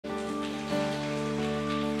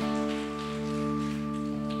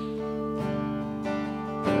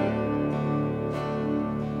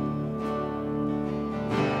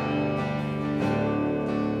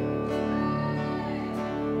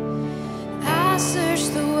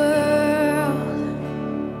searched the world,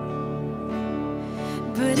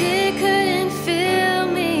 but it couldn't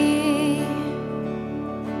fill me.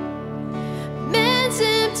 Man's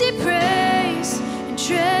empty praise and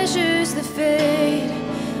treasures that fade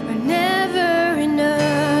are never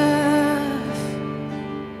enough.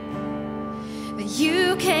 But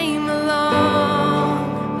you came along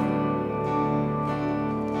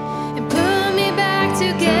and put me back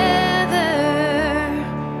together,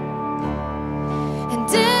 and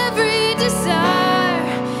every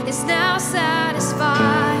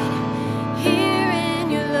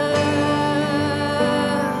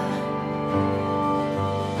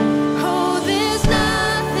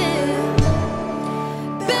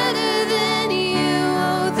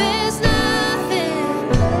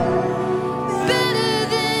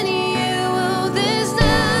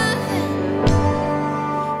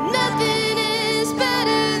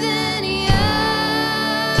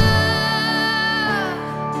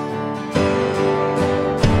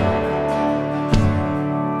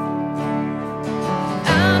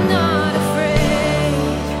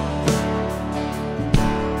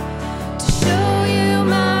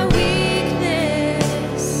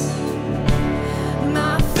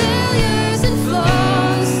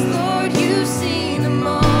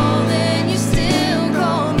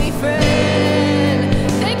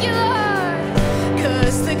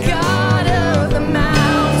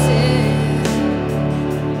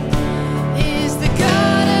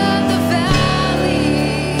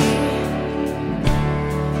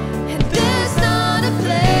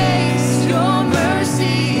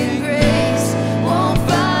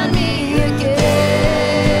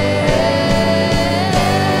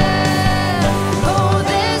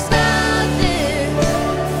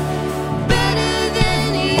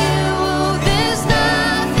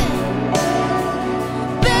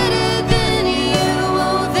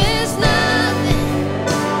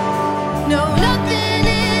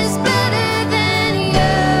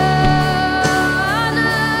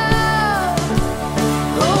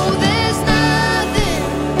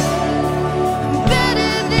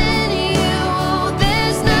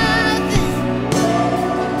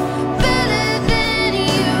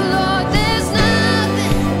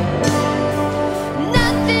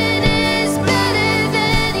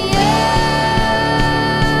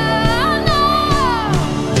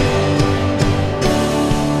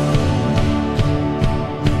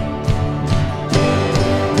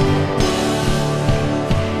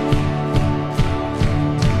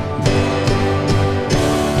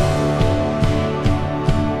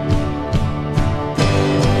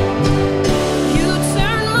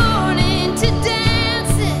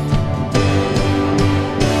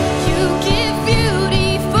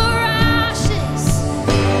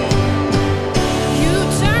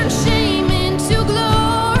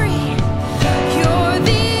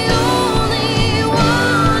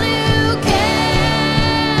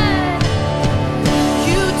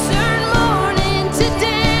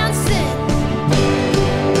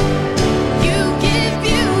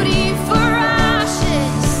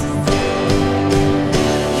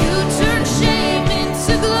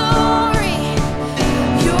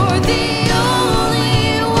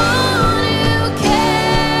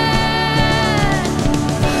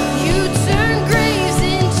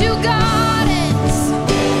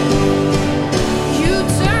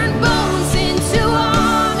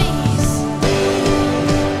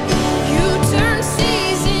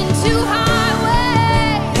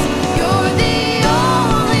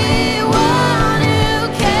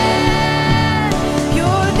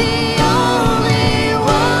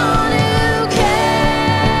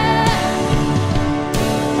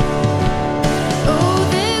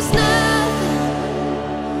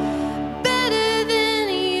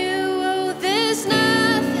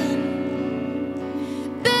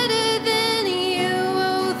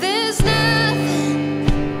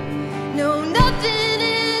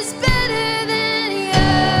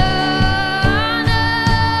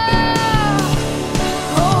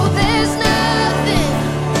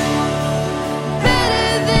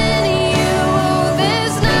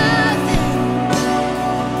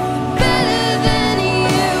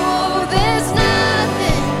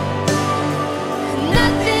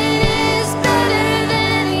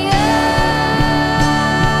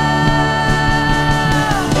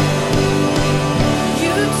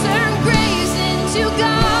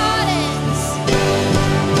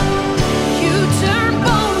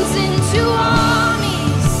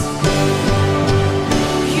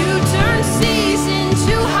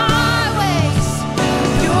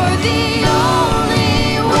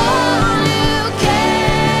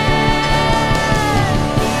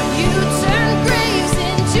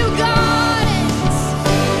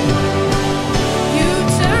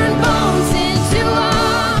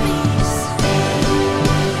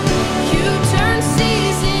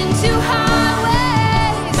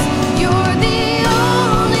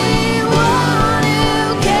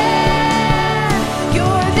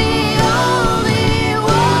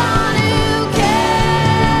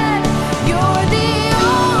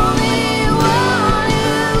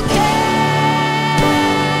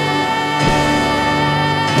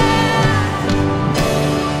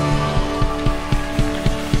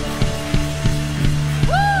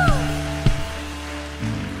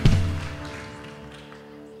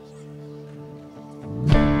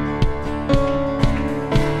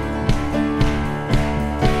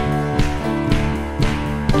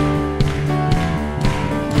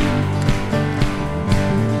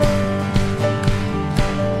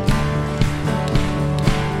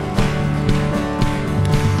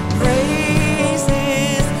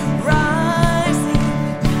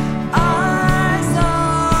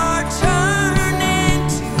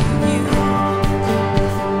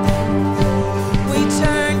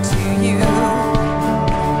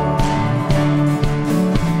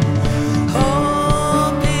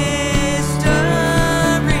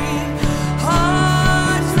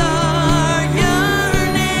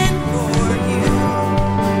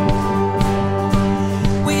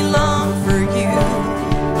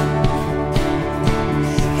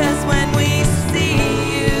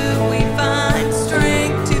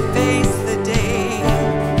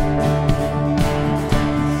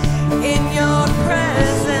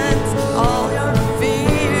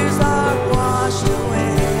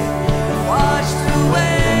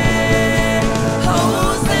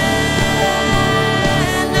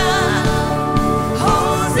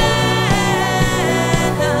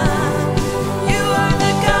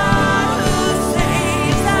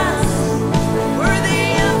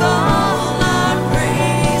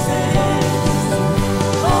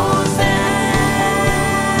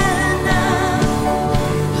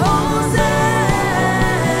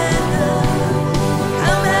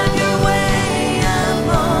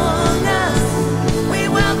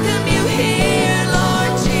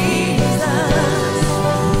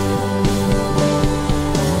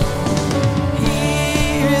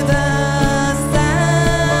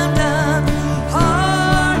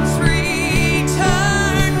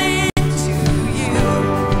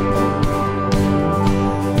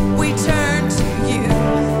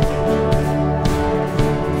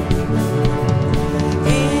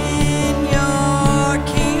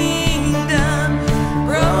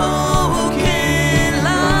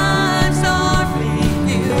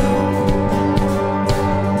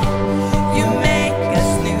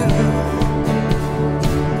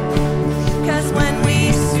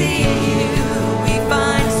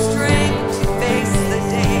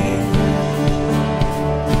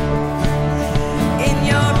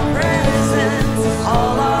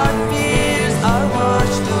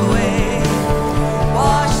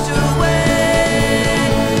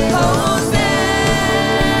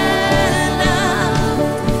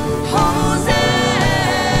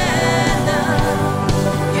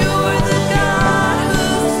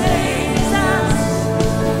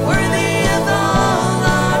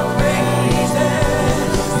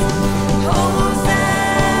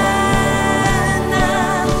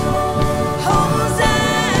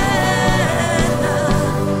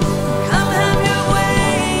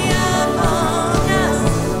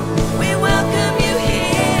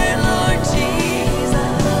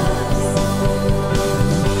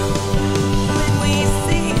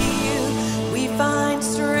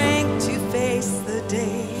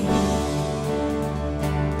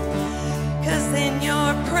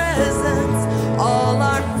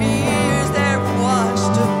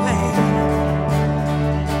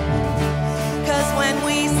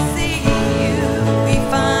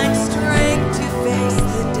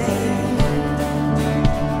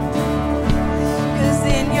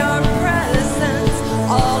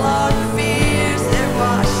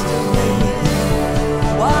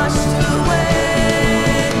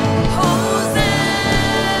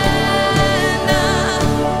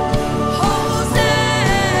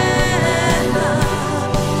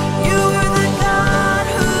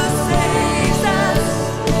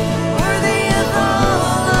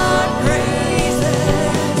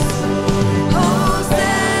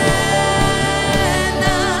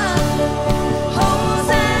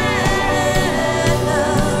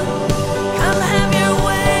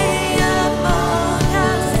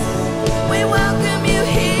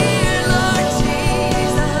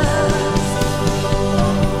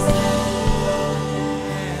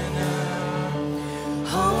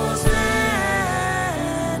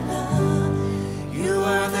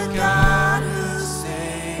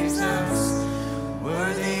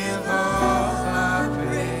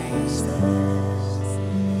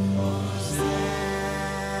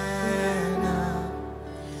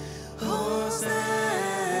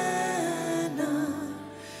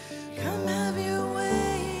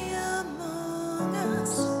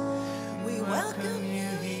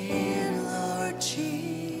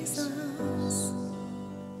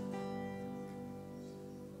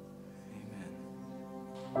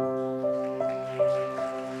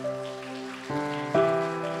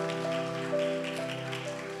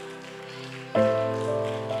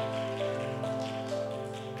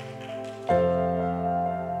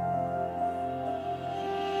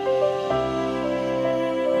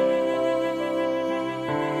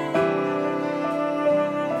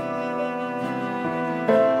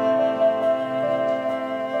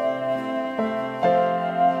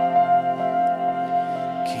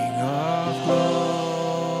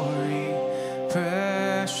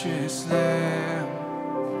precious Lamb,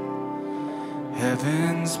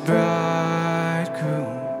 heaven's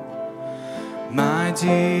bridegroom, my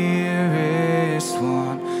dearest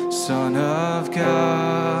one, Son of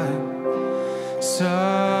God,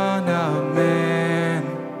 Son of Man,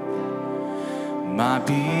 my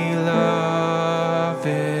beloved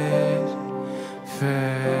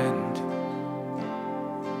friend.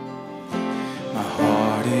 My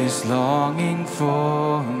heart is longing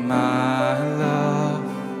for my love.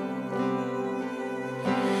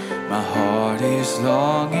 My heart is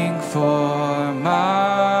longing for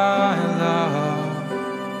my love.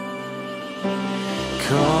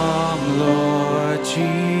 Come, Lord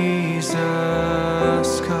Jesus,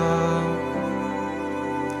 come.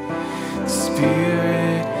 The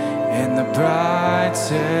Spirit and the bride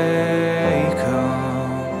say,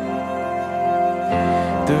 come.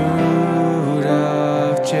 The root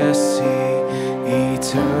of Jesse,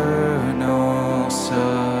 eternal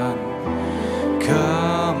Son,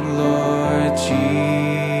 come, Lord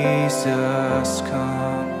Jesus,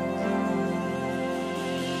 come.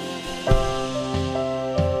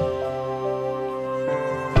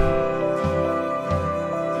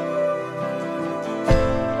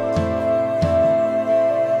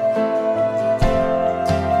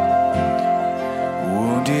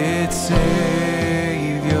 Wounded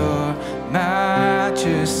Savior,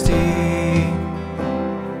 Majesty,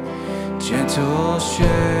 gentle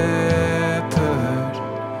Shepherd,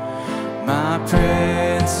 my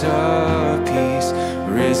Prince of Peace,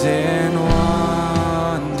 risen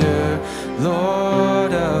wonder,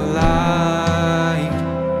 Lord of light,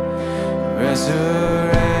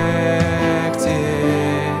 resurrected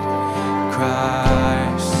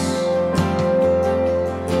Christ.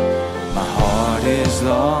 My heart is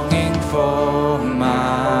longing for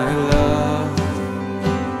my love.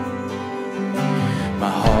 My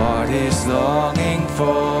heart is longing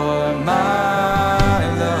for my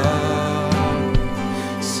love,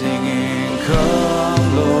 singing,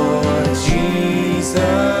 come, Lord Jesus,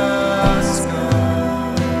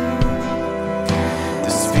 come. The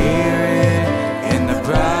Spirit and the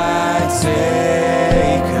bride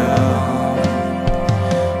say, come.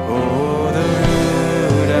 Oh, the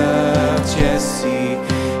root of Jesse,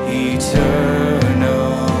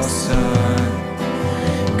 eternal Son,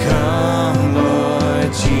 come,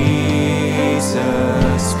 Lord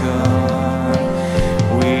Jesus, come.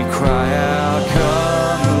 We cry out,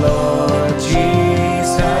 come, Lord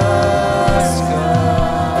Jesus,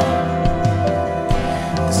 come.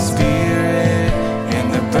 The Spirit and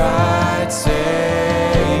the bride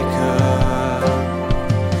say, come.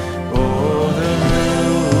 Oh, the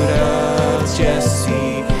root of Jesse,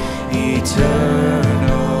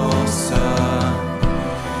 eternal Son,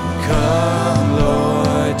 come,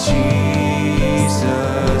 Lord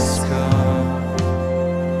Jesus, come.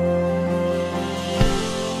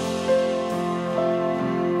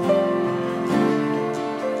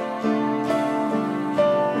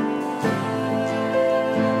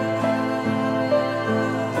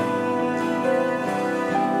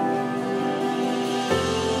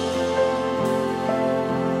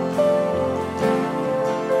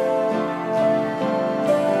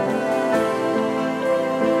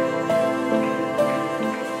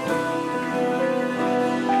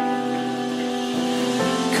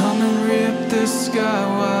 Come and rip the sky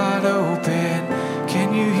wide open.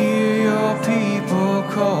 Can you hear your people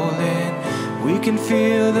calling? We can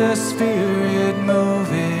feel the Spirit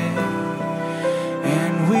moving.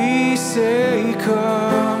 And we say,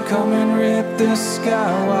 come, come and rip the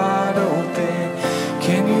sky wide open.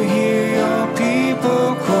 Can you hear your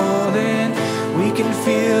people calling? We can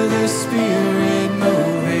feel the Spirit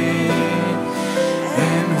moving.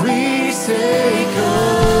 And we say, come.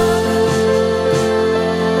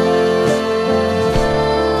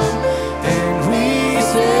 And we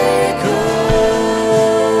say, come.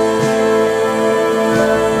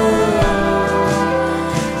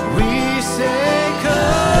 We say, come.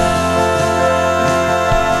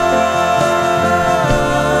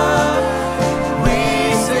 We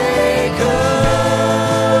say, come.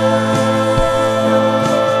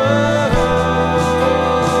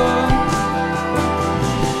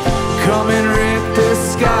 Come and rip the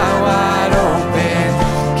sky wide open.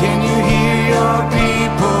 Can you hear your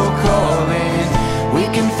people calling? We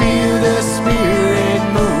can feel the Spirit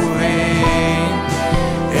moving.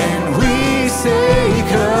 And we say,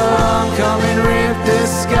 come, come and rip the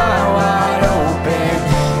sky wide open.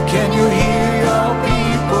 Can you hear your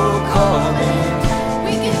people calling?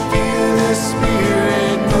 We can feel the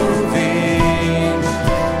Spirit moving.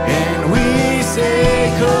 And we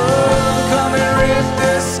say, come, come and rip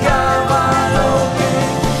the sky wide open.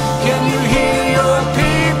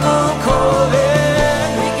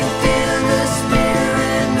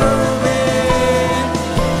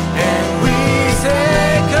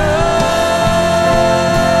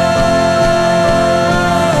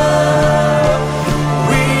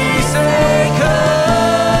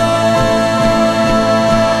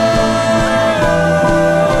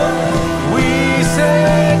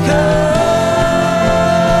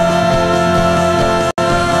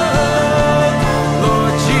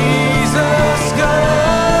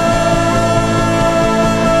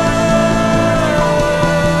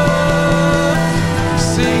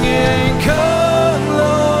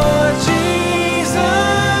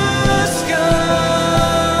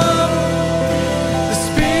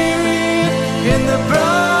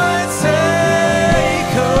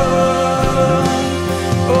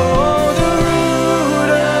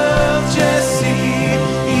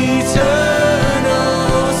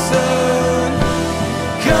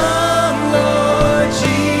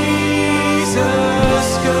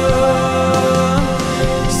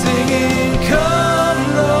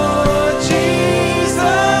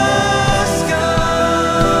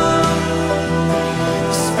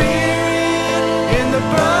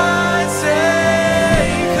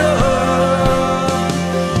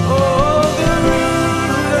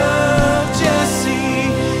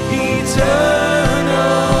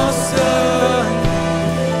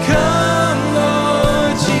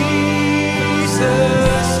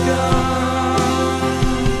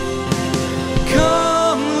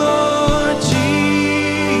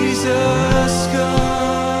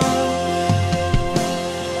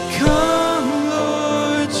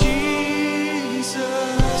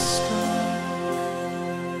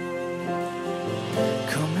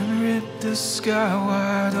 sky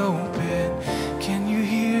wide open. Can you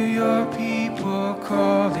hear your people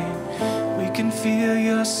calling? We can feel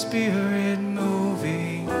your spirit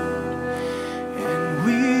moving. And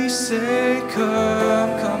we say, come,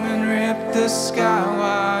 come and rip the sky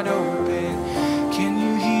wide open. Can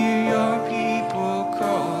you hear your people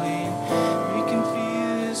calling? We can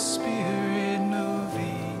feel his spirit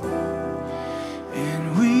moving.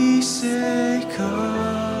 And we say, come.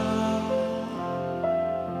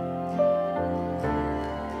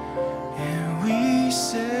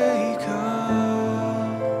 Say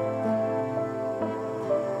come,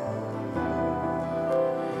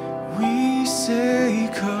 we say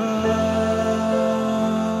come,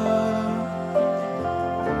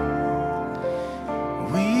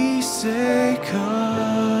 we say come.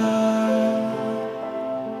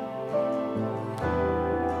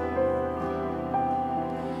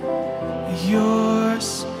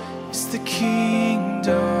 Yours is the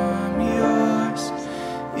kingdom, yours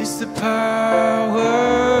is the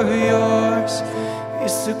power, yours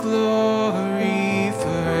is the glory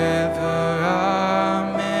forever.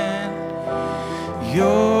 Amen.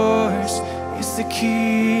 Yours is the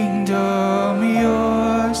kingdom,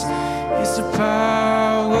 yours is the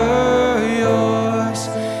power, yours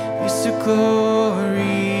is the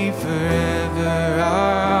glory forever.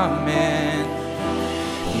 Amen.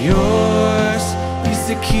 Yours is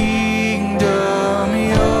the kingdom,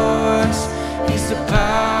 yours is the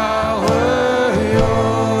power,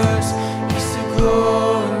 yours is the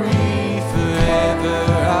glory forever.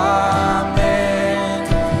 Amen.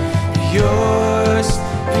 Yours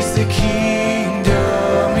is the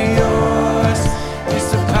kingdom, yours is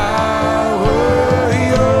the power,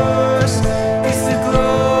 yours is the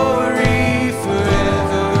glory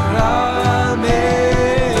forever. Amen.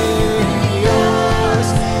 Yours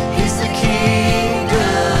is the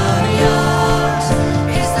kingdom, yours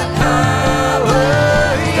is the power,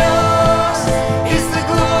 yours is the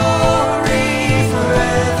glory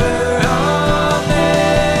forever. Amen.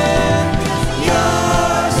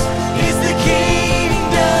 Yours is the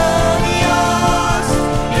kingdom, yours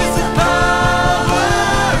is the power,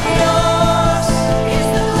 yours is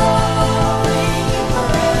the glory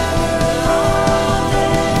forever.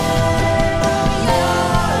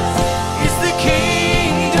 Yours is the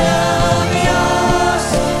kingdom, yours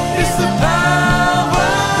is the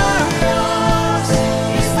power, yours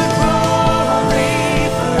is the glory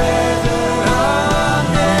forever.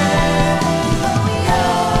 Amen.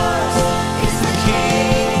 Yours is the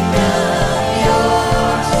kingdom,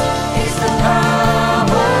 yours is the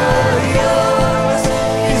power, yours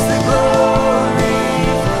is the glory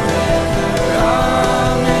forever.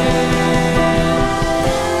 Amen.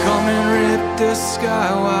 Come and rip the sky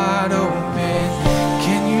wide open.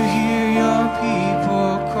 Can you hear your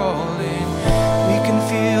people calling? We can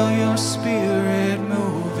feel your spirit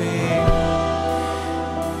moving.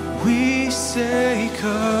 We say,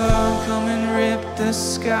 come, come and rip the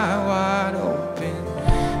sky wide open.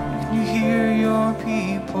 Can you hear your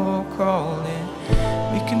people calling?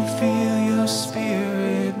 We can feel your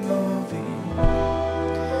spirit moving.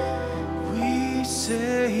 We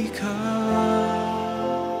say, come.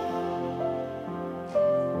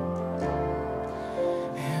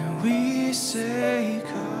 And we say,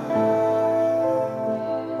 come.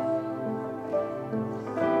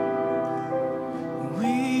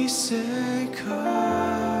 We say, come.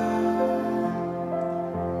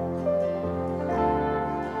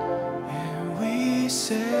 And we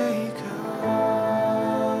say, come.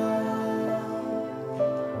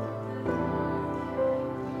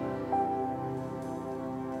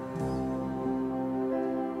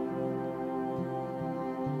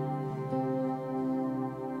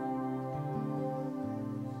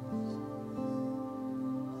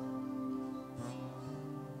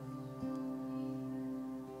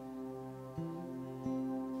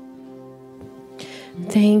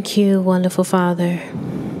 Thank you, wonderful Father,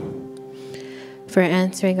 for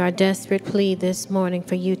answering our desperate plea this morning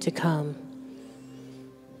for you to come.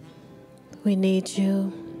 We need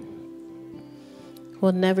you.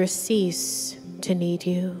 We'll never cease to need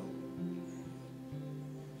you.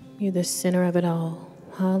 You're the center of it all.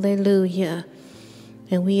 Hallelujah.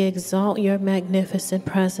 And we exalt your magnificent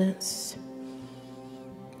presence.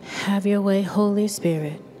 Have your way, Holy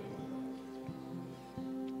Spirit.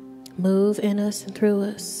 Move in us and through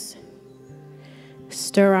us.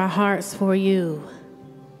 Stir our hearts for you.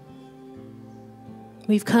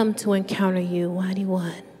 We've come to encounter you, Mighty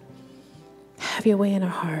One. Have your way in our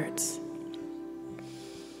hearts.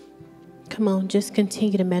 Come on, just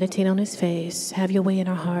continue to meditate on his face. Have your way in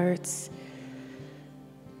our hearts.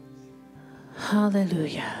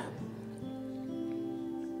 Hallelujah.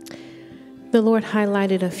 The Lord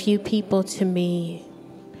highlighted a few people to me,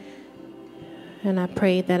 and I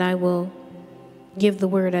pray that I will give the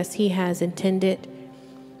word as He has intended.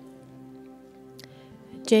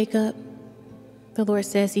 Jacob, the Lord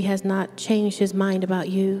says He has not changed His mind about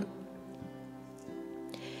you,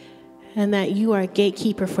 and that you are a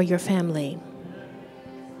gatekeeper for your family.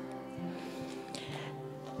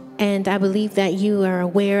 And I believe that you are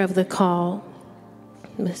aware of the call.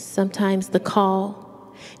 Sometimes the call.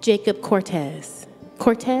 Jacob Cortez.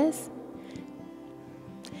 Cortez?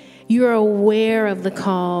 You're aware of the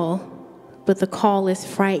call, but the call is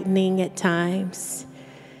frightening at times.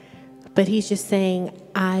 But He's just saying,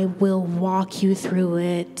 I will walk you through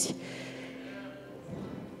it.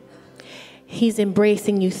 He's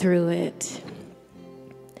embracing you through it.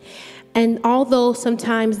 And although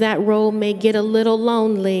sometimes that road may get a little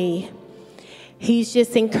lonely, He's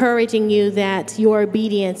just encouraging you that your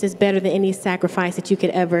obedience is better than any sacrifice that you could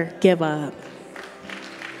ever give up.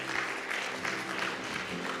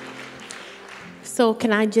 So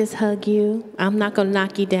can I just hug you? I'm not going to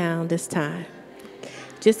knock you down this time.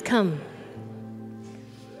 Just come.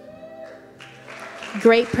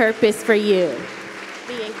 Great purpose for you.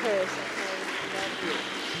 Be encouraged.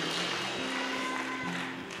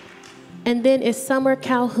 And then is Summer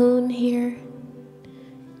Calhoun here?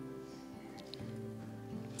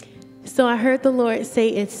 So I heard the Lord say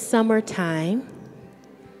it's summertime.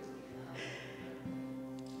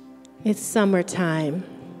 It's summertime.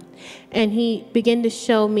 And He began to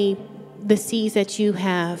show me the seeds that you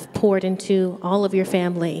have poured into all of your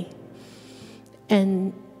family.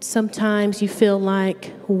 And sometimes you feel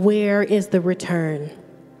like, where is the return?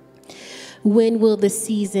 When will the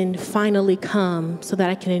season finally come so that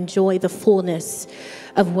I can enjoy the fullness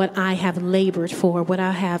of what I have labored for, what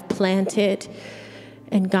I have planted?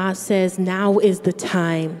 And God says, now is the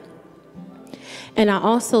time. And I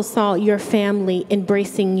also saw your family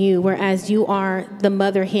embracing you, whereas you are the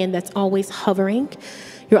mother hen that's always hovering.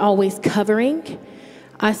 You're always covering.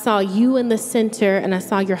 I saw you in the center, and I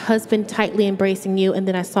saw your husband tightly embracing you, and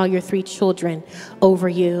then I saw your 3 children over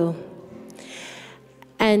you.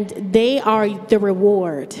 And they are the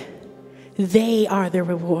reward. They are the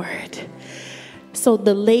reward. So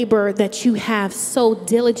the labor that you have so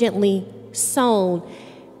diligently sown,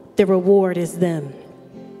 the reward is them.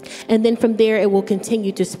 And then from there, it will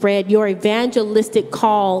continue to spread. Your evangelistic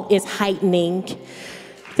call is heightening.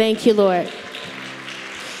 Thank you, Lord.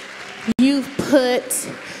 You've put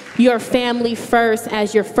your family first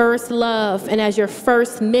as your first love and as your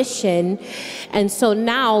first mission. And so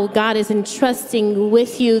now God is entrusting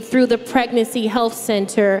with you through the Pregnancy Health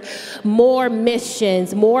Center more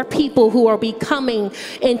missions, more people who are coming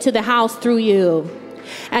into the house through you.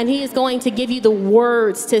 And He is going to give you the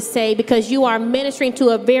words to say, because you are ministering to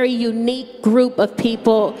a very unique group of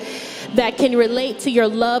people that can relate to your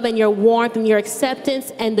love and your warmth and your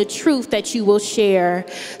acceptance and the truth that you will share.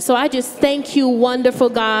 So I just thank you, wonderful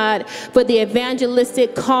God, for the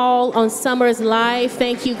evangelistic call on Summer's life.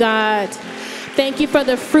 Thank you, God. Thank you for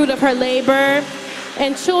the fruit of her labor.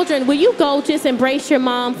 And children, will you go just embrace your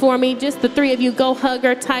mom for me? Just the 3 of you, go hug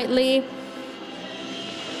her tightly.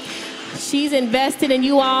 She's invested in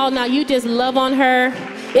you all. Now you just love on her.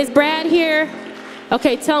 Is Brad here?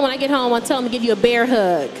 Okay, tell him when I get home, I'll tell him to give you a bear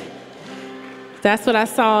hug. That's what I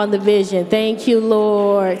saw in the vision. Thank you,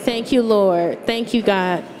 Lord. Thank you, Lord. Thank you,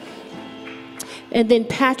 God. And then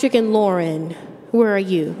Patrick and Lauren, where are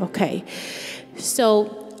you? Okay.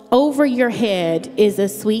 So over your head is a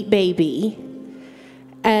sweet baby,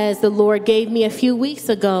 as the Lord gave me a few weeks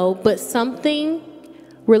ago, but something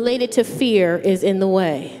related to fear is in the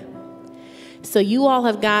way. So you all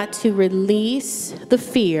have got to release the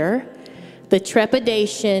fear, the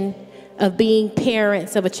trepidation of being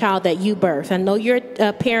parents of a child that you birthed. I know you're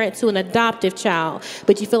a parent to an adoptive child,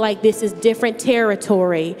 but you feel like this is different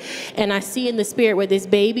territory. And I see in the spirit where this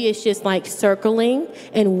baby is just like circling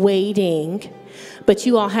and waiting, but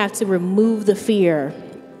you all have to remove the fear.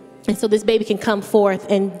 And so this baby can come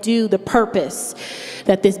forth and do the purpose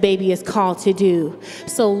that this baby is called to do.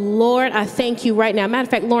 So Lord, I thank you right now. Matter of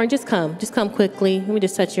fact, Lauren, just come quickly. Let me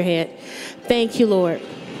just touch your head. Thank you, Lord.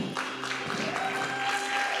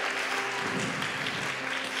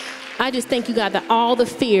 I just thank you, God, that all the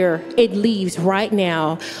fear, it leaves right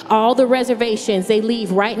now. All the reservations, they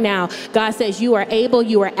leave right now. God says you are able,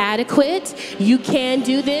 you are adequate. You can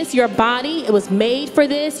do this. Your body, it was made for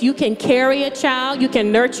this. You can carry a child. You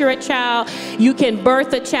can nurture a child. You can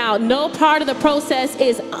birth a child. No part of the process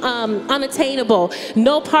is unattainable.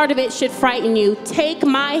 No part of it should frighten you. Take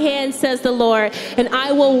my hand, says the Lord, and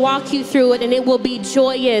I will walk you through it, and it will be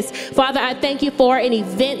joyous. Father, I thank you for an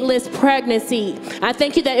eventless pregnancy. I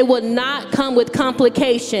thank you that it will not come with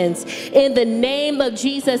complications. In the name of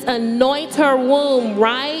Jesus, anoint her womb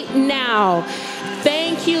right now.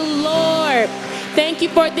 Thank you, Lord. Thank you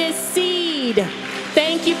for this seed.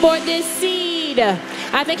 Thank you for this seed.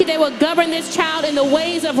 I thank you they will govern this child in the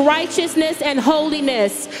ways of righteousness and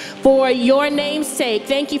holiness for your name's sake.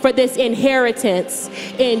 Thank you for this inheritance.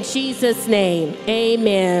 In Jesus' name,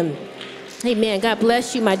 amen. Amen. God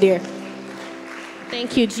bless you, my dear.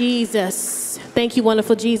 Thank you, Jesus. Thank you,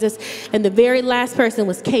 wonderful Jesus. And the very last person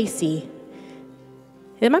was Casey.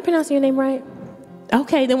 Am I pronouncing your name right?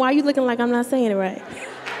 Okay, then why are you looking like I'm not saying it right?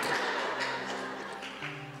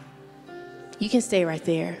 You can stay right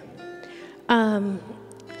there.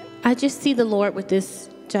 I just see the Lord with this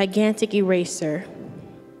gigantic eraser.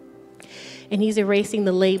 And he's erasing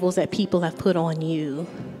the labels that people have put on you.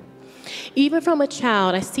 Even from a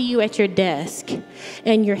child, I see you at your desk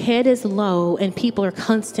and your head is low and people are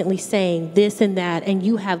constantly saying this and that and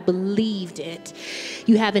you have believed it.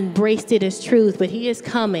 You have embraced it as truth, but he is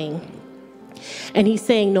coming and he's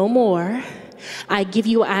saying no more. I give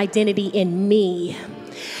you identity in me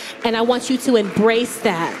and I want you to embrace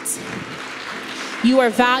that. You are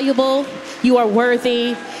valuable, you are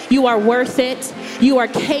worthy, you are worth it, you are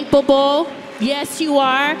capable. Yes, you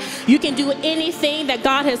are. You can do anything that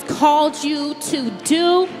God has called you to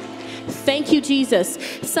do. Thank you, Jesus.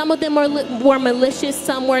 Some of them were malicious,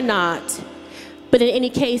 some were not. But in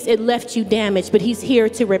any case, it left you damaged. But he's here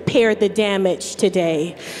to repair the damage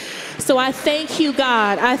today. So I thank you,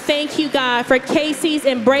 God. I thank you, God, for Casey's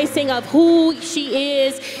embracing of who she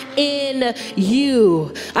is in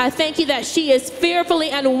you. I thank you that she is fearfully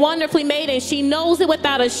and wonderfully made, and she knows it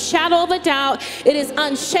without a shadow of a doubt. It is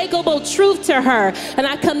unshakable truth to her. And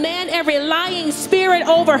I command every lying spirit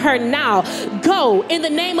over her now. Go in the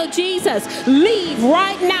name of Jesus. Leave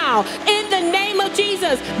right now in the name of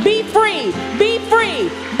Jesus. Be free. Be free.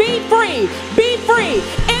 Be free. Be free.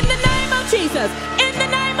 In the name of Jesus. In the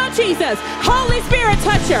name of Jesus. Holy Spirit,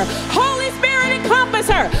 touch her. Holy Spirit, encompass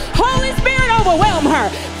her. Holy Spirit, overwhelm her.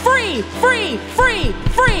 Free, free, free,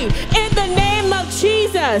 free. In the name of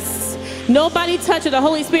Jesus. Nobody touch her. The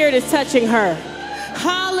Holy Spirit is touching her.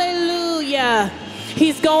 Hallelujah.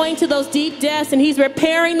 He's going to those deep depths and he's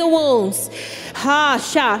repairing the wounds.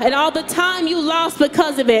 And all the time you lost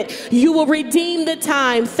because of it, you will redeem the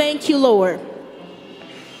time. Thank you, Lord.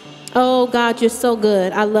 Oh, God, you're so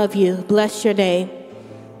good. I love you. Bless your name.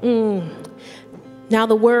 Now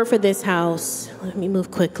the word for this house. Let me move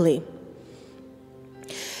quickly.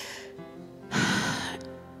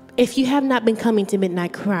 If you have not been coming to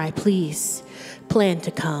Midnight Cry, please plan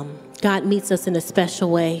to come. God meets us in a special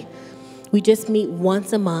way. We just meet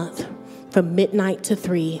once a month from midnight to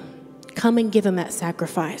 3. Come and give him that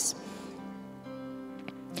sacrifice.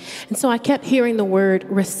 And so I kept hearing the word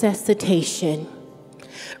resuscitation.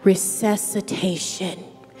 Resuscitation.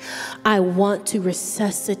 I want to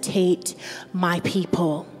resuscitate my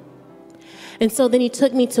people. And so then he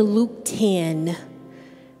took me to Luke 10,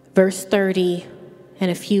 verse 30, and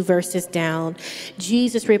a few verses down.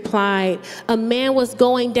 Jesus replied, a man was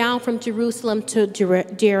going down from Jerusalem to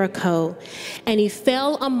Jericho, and he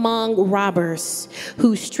fell among robbers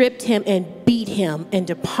who stripped him and beat him and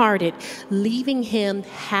departed, leaving him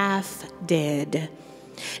half dead.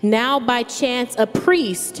 Now by chance a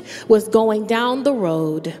priest was going down the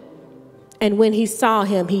road, and when he saw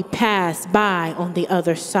him, he passed by on the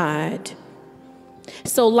other side.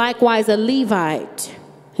 So likewise a Levite,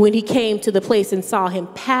 when he came to the place and saw him,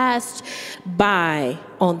 passed by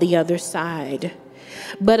on the other side.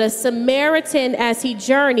 But a Samaritan, as he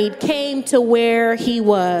journeyed, came to where he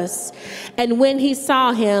was, and when he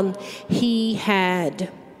saw him, he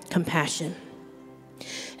had compassion.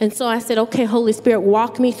 And so I said, okay, Holy Spirit,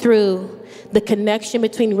 walk me through the connection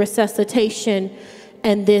between resuscitation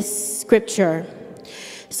and this scripture.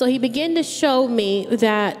 So he began to show me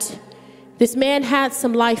that this man had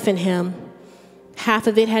some life in him. Half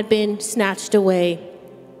of it had been snatched away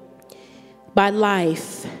by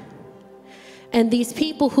life. And these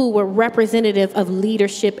people who were representative of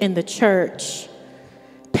leadership in the church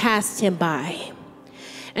passed him by.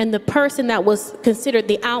 And the person that was considered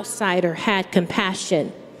the outsider had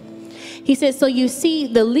compassion. He said, so you see,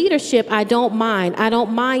 the leadership, I don't mind. I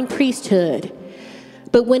don't mind priesthood.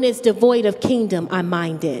 But when it's devoid of kingdom, I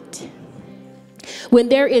mind it. When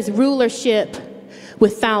there is rulership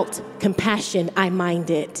without compassion, I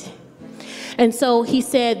mind it. And so he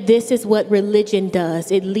said, this is what religion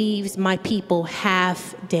does. It leaves my people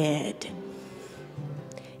half dead.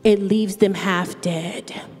 It leaves them half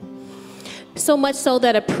dead. So much so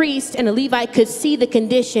that a priest and a Levite could see the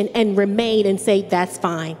condition and remain and say, that's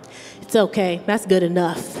fine. It's okay. That's good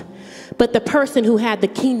enough. But the person who had the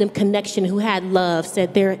kingdom connection, who had love,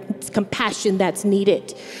 said there's compassion that's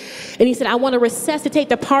needed. And he said, I want to resuscitate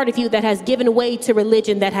the part of you that has given way to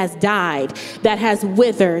religion, that has died, that has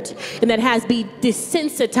withered, and that has been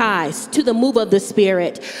desensitized to the move of the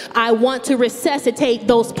Spirit. I want to resuscitate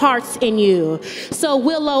those parts in you. So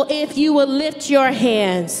Willow, if you will lift your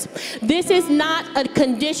hands, this is not a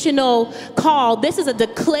conditional call. This is a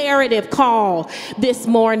declarative call this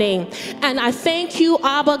morning. And I thank you,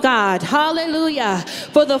 Abba God, hallelujah,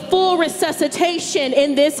 for the full resuscitation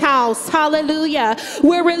in this house, hallelujah,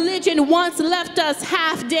 where religion once left us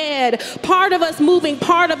half dead, part of us moving,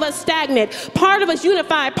 part of us stagnant, part of us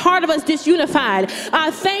unified, part of us disunified. I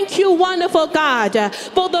thank you, wonderful God,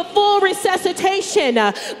 for the full resuscitation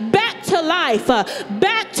back to life,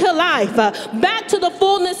 back to life, back to the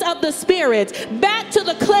fullness of the Spirit, back to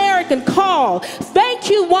the clarion call. Thank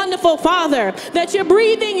you, wonderful Father, that you're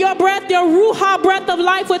breathing your breath, your Ruha breath of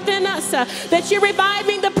life within us, that you're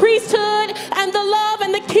reviving the priesthood and the love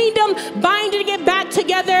and the kingdom, binding it back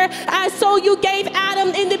together as so you gave Adam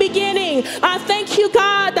in the beginning. I thank you,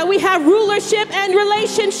 God, that we have rulership and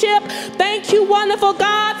relationship. Thank you, wonderful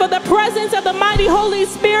God, for the presence of the mighty Holy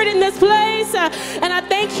Spirit in this place. And I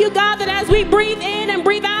thank you, God, that as we breathe in and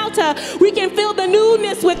breathe out, we can feel the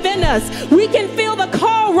newness within us. We can feel the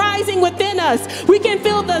call rising within us. We can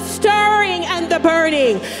feel the stirring and the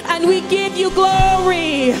burning. And we give you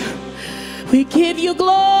glory. We give you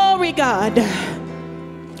glory, God.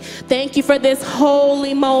 Thank you for this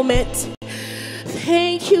holy moment.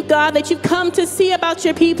 Thank you, God, that you've come to see about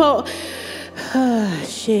your people.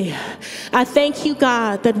 I thank you,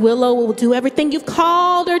 God, that Willow will do everything you've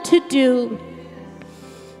called her to do.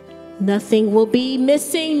 Nothing will be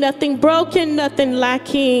missing, nothing broken, nothing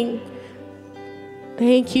lacking.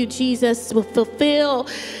 Thank you, Jesus will fulfill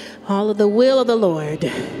all of the will of the Lord.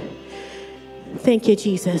 Thank you,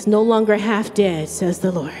 Jesus. No longer half dead, says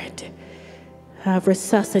the Lord. I've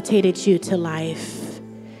resuscitated you to life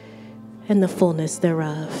and the fullness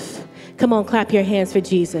thereof. Come on, clap your hands for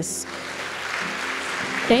Jesus.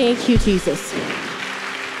 Thank you, Jesus.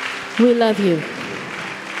 We love you.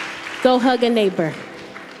 Go hug a neighbor.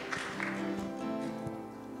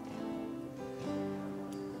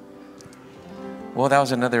 Well, that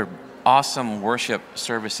was another awesome worship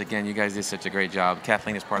service again. You guys did such a great job.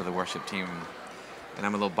 Kathleen is part of the worship team. And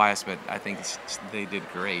I'm a little biased, but I think they did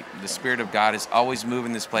great. The Spirit of God is always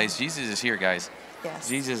moving this place. Jesus is here, guys. Yes.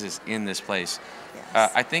 Jesus is in this place.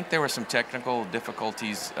 Yes. I think there were some technical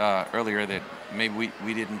difficulties earlier that maybe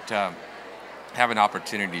we didn't have an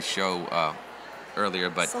opportunity to show earlier.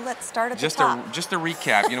 But so let's start at just the top. Just a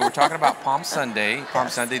recap. You know, we're talking about Palm Sunday,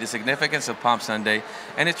 Yes. the significance of Palm Sunday.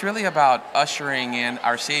 And it's really about ushering in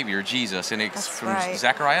our Savior, Jesus. And it's That's from right.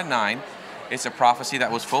 Zechariah 9. It's a prophecy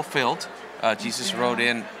that was fulfilled. Jesus rode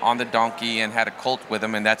in on the donkey and had a colt with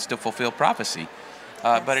him, and that's to fulfill prophecy.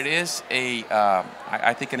 But it is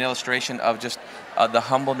I think, an illustration of just the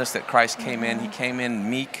humbleness that Christ came in. He came in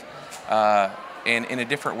meek and in a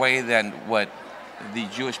different way than what the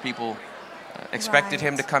Jewish people expected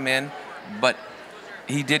him to come in. But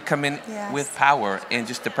he did come in with power and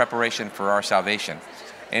just the preparation for our salvation.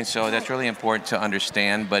 And so that's really important to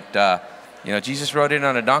understand. But, you know, Jesus rode in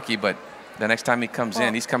on a donkey, but the next time he comes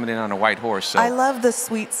in, he's coming in on a white horse. So I love the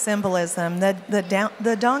sweet symbolism.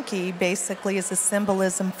 The donkey basically is a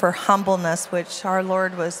symbolism for humbleness, which our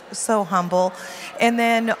Lord was so humble. And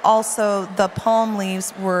then also the palm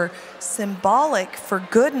leaves were symbolic for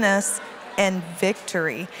goodness and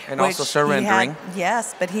victory. And also surrendering.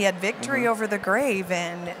 Yes, but he had victory over the grave,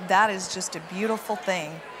 and that is just a beautiful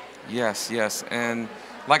thing. Yes, yes. And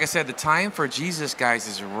like I said, the time for Jesus, guys,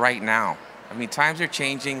 is right now. I mean, times are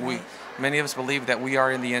changing. Right. Many of us believe that we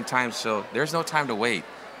are in the end times, so there's no time to wait.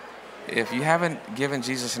 If you haven't given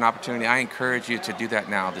Jesus an opportunity, I encourage you to do that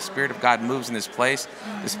now. The Spirit of God moves in this place.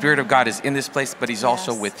 The Spirit of God is in this place, but he's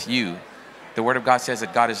also with you. The Word of God says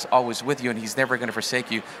that God is always with you, and he's never going to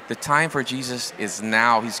forsake you. The time for Jesus is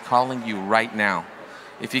now. He's calling you right now.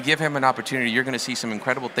 If you give him an opportunity, you're going to see some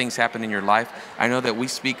incredible things happen in your life. I know that we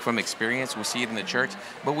speak from experience. We see it in the church,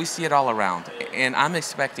 but we see it all around. And I'm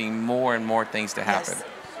expecting more and more things to happen. Yes.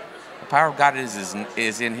 The power of God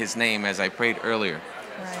is in his name, as I prayed earlier.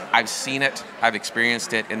 Right. I've seen it, I've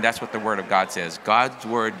experienced it, and that's what the Word of God says. God's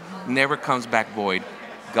Word never comes back void.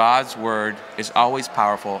 God's Word is always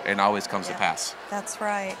powerful and always comes to pass. That's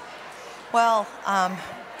right. Well,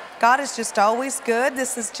 God is just always good.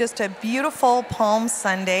 This is just a beautiful Palm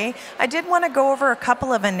Sunday. I did want to go over a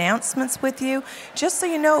couple of announcements with you. Just so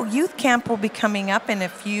you know, youth camp will be coming up in a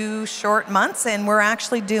few short months, and we're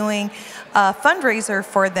actually doing a fundraiser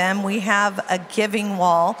for them. We have a giving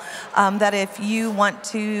wall that if you want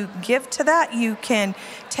to give to that, you can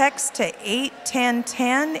text to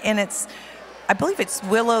 81010, and I believe it's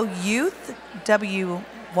Willow Youth, WY.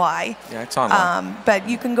 Yeah, it's online. But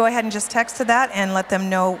you can go ahead and just text to that and let them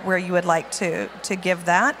know where you would like to give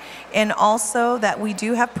that. And also that we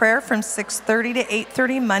do have prayer from 6:30 to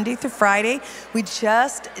 8:30, Monday through Friday. We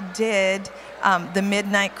just did the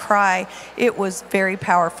midnight cry. It was very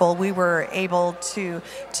powerful. We were able to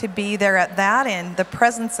be there at that, and the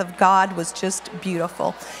presence of God was just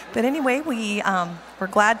beautiful. But anyway, we're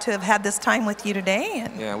glad to have had this time with you today.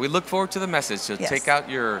 And yeah, we look forward to the message. So yes. Take out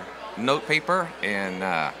your note paper and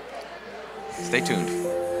stay tuned.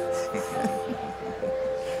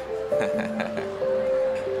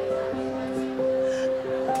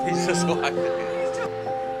 He's just like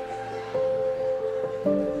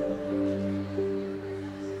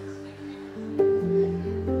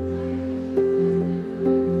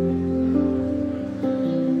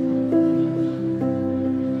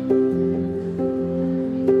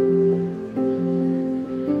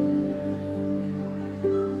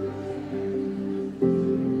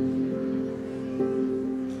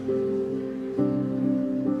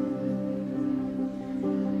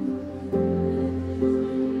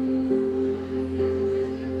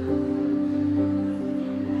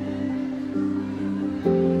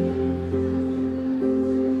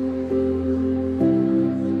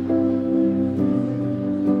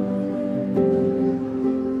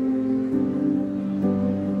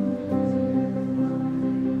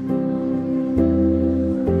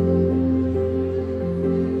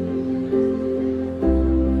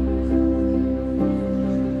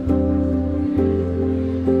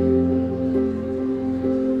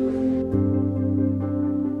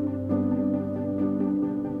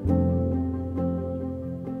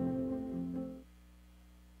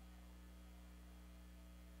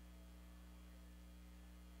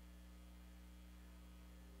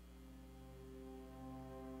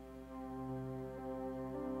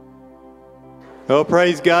Oh,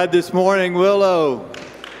 praise God this morning, Willow.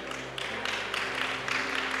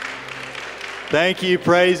 Thank you,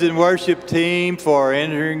 praise and worship team, for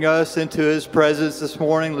entering us into his presence this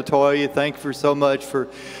morning. Latoya, thank you so much for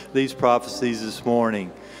these prophecies this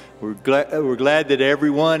morning. We're glad that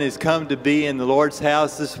everyone has come to be in the Lord's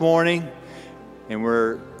house this morning, and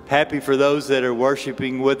we're happy for those that are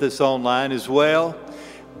worshiping with us online as well.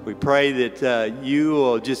 We pray that you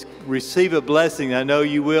will just receive a blessing. I know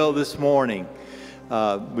you will this morning.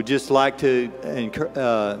 We'd just like to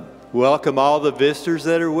welcome all the visitors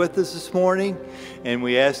that are with us this morning. And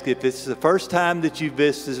we ask if it's the first time that you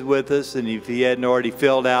visited with us, and if you hadn't already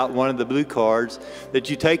filled out one of the blue cards, that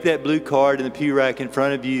you take that blue card in the pew rack in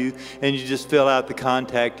front of you and you just fill out the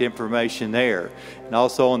contact information there. And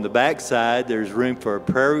also on the back side, there's room for a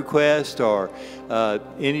prayer request or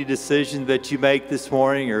any decision that you make this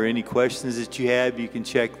morning or any questions that you have. You can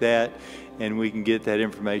check that and we can get that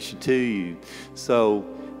information to you. So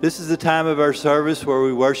this is the time of our service where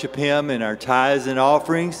we worship him in our tithes and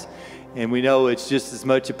offerings. And we know it's just as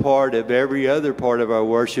much a part of every other part of our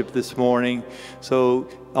worship this morning. So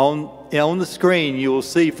on the screen, you will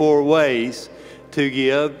see 4 ways to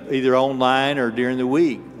give, either online or during the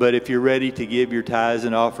week. But if you're ready to give your tithes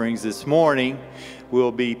and offerings this morning,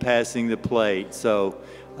 we'll be passing the plate. So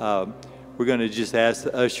we're going to just ask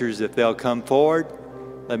the ushers if they'll come forward.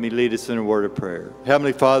 Let me lead us in a word of prayer.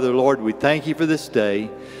 Heavenly Father, Lord, we thank you for this day.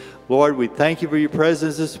 Lord, we thank you for your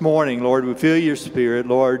presence this morning. Lord, we feel your spirit,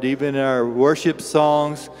 Lord, even in our worship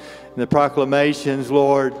songs and the proclamations,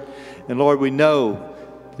 Lord. And Lord, we know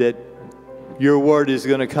that your word is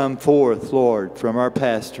going to come forth, Lord, from our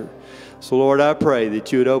pastor. So, Lord, I pray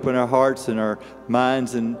that you would open our hearts and our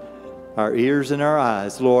minds and our ears and our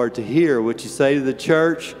eyes, Lord, to hear what you say to the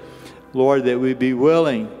church. Lord, that we be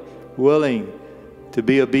willing to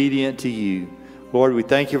be obedient to you. Lord, we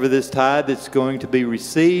thank you for this tithe that's going to be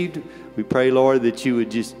received. We pray, Lord, that you would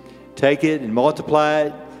just take it and multiply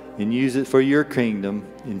it and use it for your kingdom.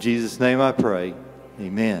 In Jesus' name I pray.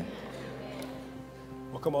 Amen.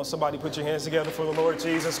 Well, come on, somebody put your hands together for the Lord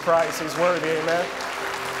Jesus Christ. He's worthy, amen.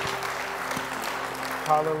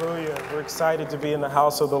 Hallelujah. We're excited to be in the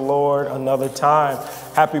house of the Lord another time.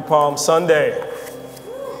 Happy Palm Sunday.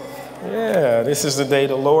 Yeah, this is the day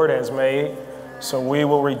the Lord has made. So we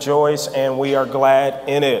will rejoice, and we are glad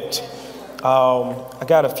in it. I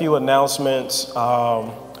got a few announcements.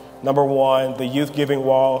 Number one, the youth giving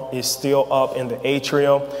wall is still up in the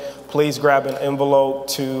atrium. Please grab an envelope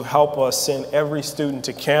to help us send every student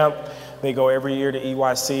to camp. They go every year to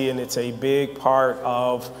EYC, and it's a big part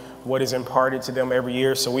of what is imparted to them every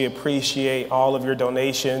year. So we appreciate all of your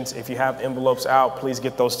donations. If you have envelopes out, please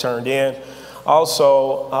get those turned in.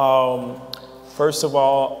 Also, first of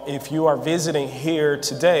all, if you are visiting here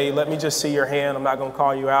today, let me just see your hand. I'm not going to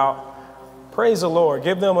call you out. Praise the Lord.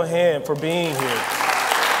 Give them a hand for being here.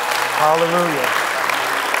 Hallelujah.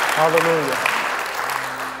 Hallelujah.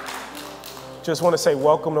 Just want to say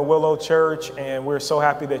welcome to Willow Church, and we're so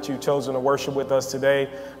happy that you've chosen to worship with us today.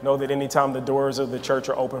 Know that anytime the doors of the church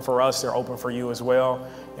are open for us, they're open for you as well,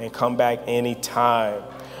 and come back anytime.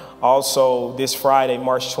 Also, this Friday,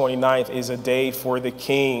 March 29th, is a day for the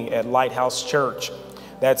King at Lighthouse Church.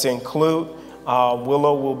 That's in Clute.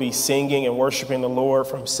 Willow will be singing and worshiping the Lord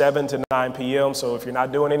from 7 to 9 p.m. So if you're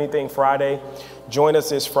not doing anything Friday, join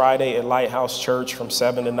us this Friday at Lighthouse Church from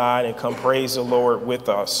 7 to 9 and come praise the Lord with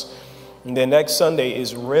us. And then next Sunday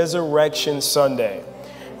is Resurrection Sunday.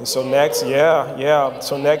 And so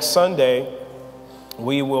So next Sunday,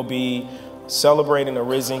 we will be celebrating the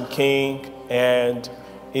risen King. And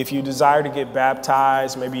if you desire to get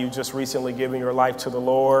baptized, maybe you just recently given your life to the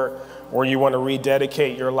Lord, or you want to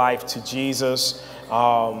rededicate your life to Jesus,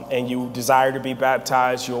 and you desire to be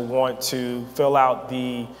baptized, you'll want to fill out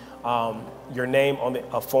the your name on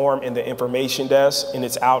a form in the information desk, and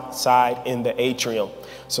it's outside in the atrium.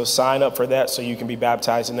 So sign up for that so you can be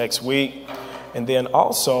baptized next week. And then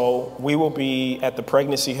also, we will be at the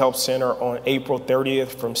Pregnancy Help Center on April 30th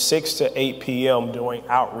from 6 to 8 p.m. doing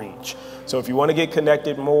outreach. So if you want to get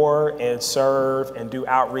connected more and serve and do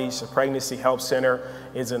outreach, the Pregnancy Help Center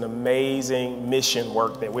is an amazing mission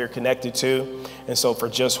work that we're connected to. And so for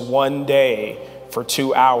just one day, for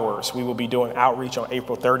 2 hours, we will be doing outreach on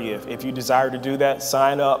April 30th. If you desire to do that,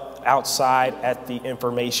 sign up outside at the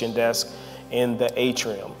information desk in the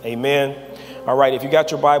atrium. Amen. All right, if you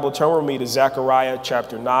got your Bible, turn with me to Zechariah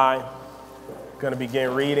chapter 9. I'm going to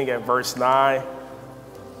begin reading at verse 9.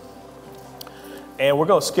 And we're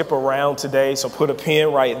going to skip around today, so put a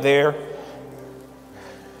pin right there.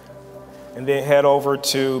 And then head over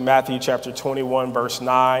to Matthew chapter 21, verse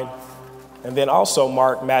 9. And then also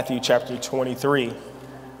mark Matthew chapter 23,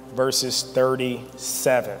 verses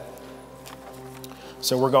 37.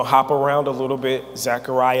 So we're going to hop around a little bit.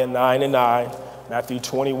 Zechariah 9 and 9, Matthew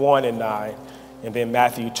 21 and 9, and then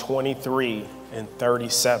Matthew 23 and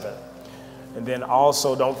 37. And then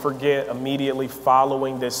also don't forget, immediately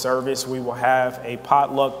following this service, we will have a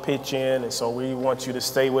potluck pitch in. And so we want you to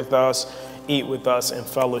stay with us, eat with us, and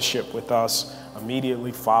fellowship with us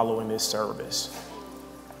immediately following this service.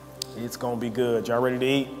 It's going to be good. Y'all ready to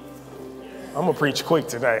eat? I'm going to preach quick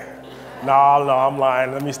today. No, I'm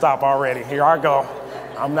lying. Let me stop already. Here I go.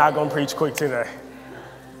 I'm not going to preach quick today.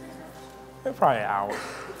 Probably an hour.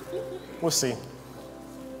 We'll see.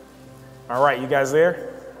 All right, you guys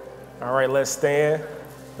there? All right, let's stand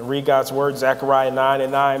and read God's word. Zechariah 9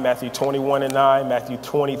 and 9, Matthew 21 and 9, Matthew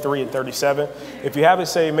 23 and 37. If you have it,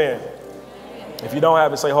 say amen. If you don't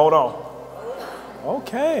have it, say hold on.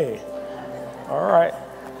 Okay. All right.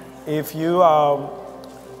 If you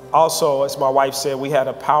also, as my wife said, we had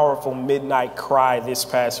a powerful midnight cry this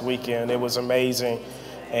past weekend. It was amazing.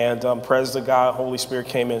 And praise to God, Holy Spirit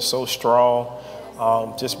came in so strong,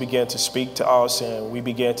 just began to speak to us, and we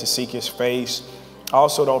began to seek his face.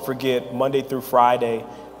 Also, don't forget, Monday through Friday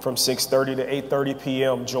from 6:30 to 8:30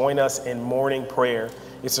 p.m., join us in morning prayer.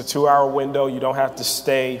 It's a 2-hour window. You don't have to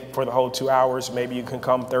stay for the whole 2 hours. Maybe you can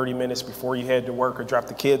come 30 minutes before you head to work or drop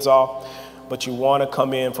the kids off. But you want to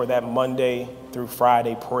come in for that Monday through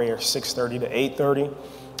Friday prayer, 6:30 to 8:30.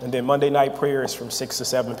 And then Monday night prayer is from 6 to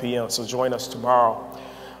 7 p.m. So join us tomorrow.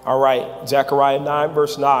 All right, Zechariah 9,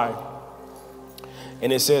 verse 9.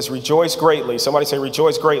 And it says, rejoice greatly. Somebody say,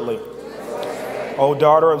 rejoice greatly. O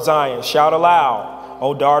daughter of Zion, shout aloud.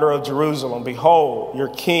 O daughter of Jerusalem, behold, your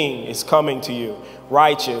king is coming to you.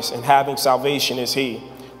 Righteous and having salvation is he.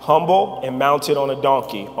 Humble and mounted on a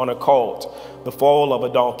donkey, on a colt, the foal of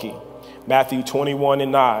a donkey. Matthew 21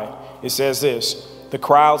 and 9. It says this, the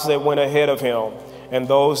crowds that went ahead of him and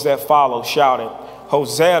those that followed shouted,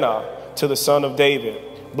 Hosanna to the Son of David.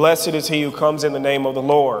 Blessed is he who comes in the name of the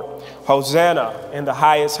Lord. Hosanna in the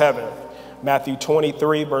highest heaven. Matthew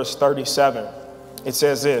 23, verse 37. It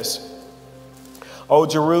says this, O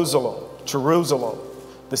Jerusalem, Jerusalem,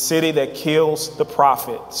 the city that kills the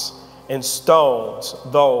prophets and stones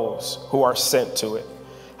those who are sent to it.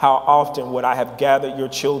 How often would I have gathered your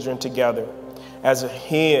children together as a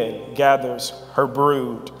hen gathers her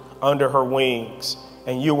brood under her wings,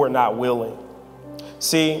 and you were not willing.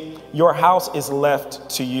 See, your house is left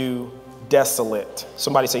to you desolate.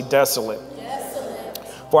 Somebody say desolate. Desolate.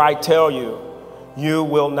 For I tell you, you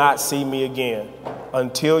will not see me again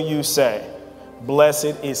until you say,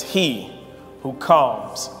 blessed is he who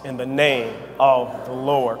comes in the name of the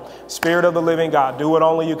Lord. Spirit of the living God, do what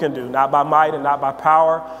only you can do, not by might and not by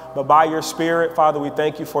power, but by your Spirit. Father, we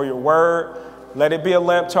thank you for your word. Let it be a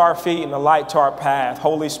lamp to our feet and a light to our path.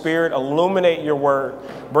 Holy Spirit, illuminate your word.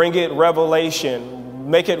 Bring it revelation.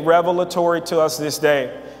 Make it revelatory to us this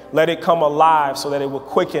day. Let it come alive so that it will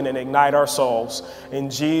quicken and ignite our souls. In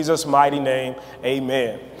Jesus' mighty name,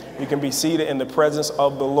 amen. You can be seated in the presence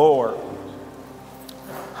of the Lord.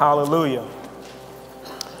 Hallelujah.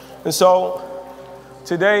 And so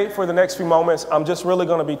today, for the next few moments, I'm just really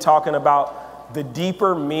going to be talking about the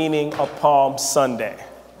deeper meaning of Palm Sunday.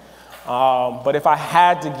 But if I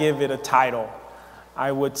had to give it a title,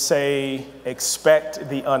 I would say, expect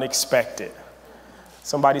the unexpected.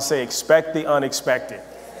 Somebody say, expect the unexpected.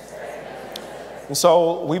 And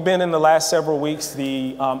so we've been in the last several weeks,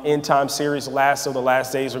 the End Time series, Last of the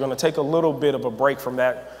Last Days. We're going to take a little bit of a break from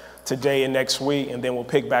that today and next week, and then we'll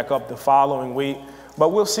pick back up the following week. But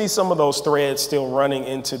we'll see some of those threads still running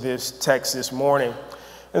into this text this morning.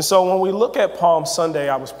 And so when we look at Palm Sunday,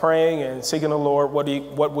 I was praying and seeking the Lord,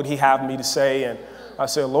 what would he have me to say? And I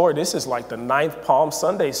said, Lord, this is like the 9th Palm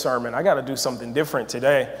Sunday sermon. I got to do something different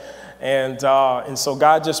today. And so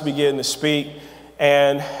God just began to speak.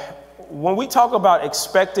 And when we talk about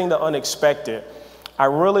expecting the unexpected, I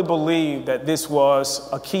really believe that this was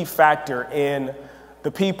a key factor in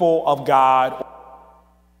the people of God.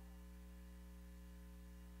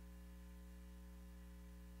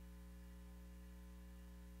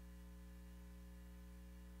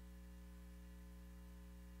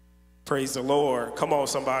 Praise the Lord. Come on,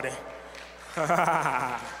 somebody.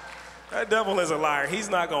 That devil is a liar. He's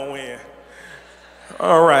not going to win.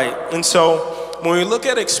 All right. And so when we look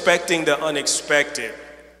at expecting the unexpected,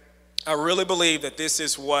 I really believe that this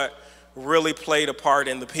is what really played a part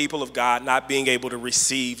in the people of God not being able to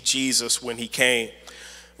receive Jesus when he came.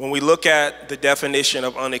 When we look at the definition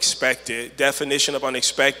of unexpected,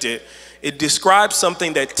 it describes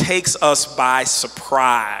something that takes us by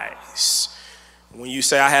surprise. When you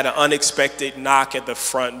say, I had an unexpected knock at the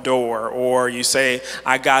front door, or you say,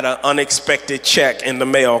 I got an unexpected check in the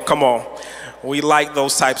mail. Come on. We like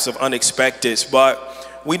those types of unexpecteds,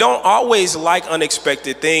 but we don't always like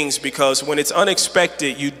unexpected things because when it's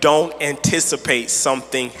unexpected, you don't anticipate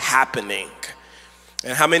something happening.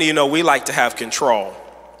 And how many of you know we like to have control?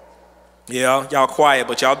 Yeah, y'all quiet,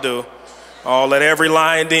 but y'all do. Oh, let every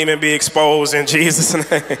lying demon be exposed in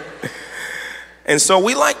Jesus' name. And so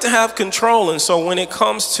we like to have control. And so when it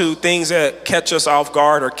comes to things that catch us off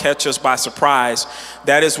guard or catch us by surprise,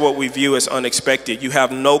 that is what we view as unexpected. You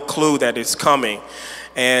have no clue that it's coming.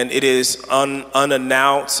 And it is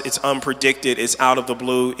unannounced, it's unpredicted, it's out of the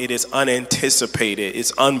blue, it is unanticipated,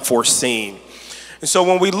 it's unforeseen. And so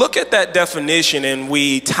when we look at that definition and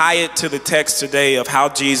we tie it to the text today of how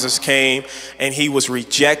Jesus came and he was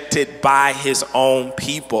rejected by his own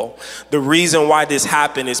people, the reason why this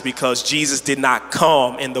happened is because Jesus did not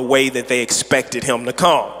come in the way that they expected him to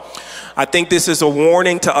come. I think this is a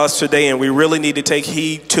warning to us today, and we really need to take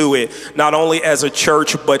heed to it, not only as a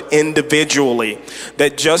church, but individually,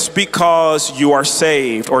 that just because you are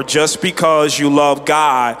saved or just because you love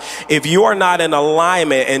God, if you are not in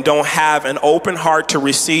alignment and don't have an open heart to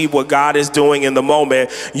receive what God is doing in the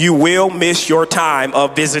moment, you will miss your time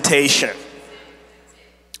of visitation.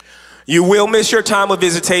 You will miss your time of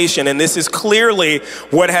visitation, and this is clearly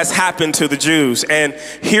what has happened to the Jews. And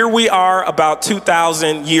here we are about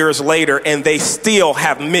 2,000 years later, and they still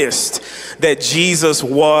have missed that Jesus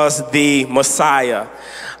was the Messiah.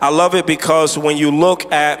 I love it because when you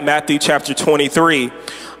look at Matthew chapter 23,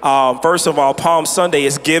 first of all, Palm Sunday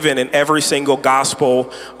is given in every single gospel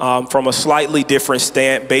from a slightly different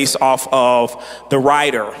stand based off of the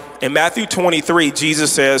writer. In Matthew 23,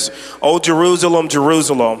 Jesus says, "O Jerusalem,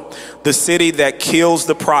 Jerusalem, the city that kills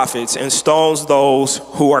the prophets and stones those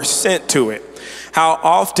who are sent to it. How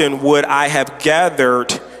often would I have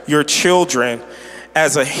gathered your children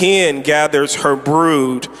as a hen gathers her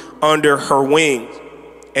brood under her wings,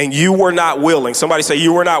 and you were not willing." Somebody say,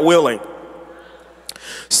 you were not willing.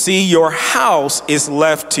 "See, your house is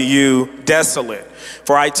left to you desolate.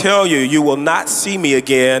 For I tell you, you will not see me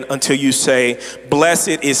again until you say,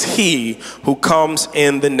 blessed is he who comes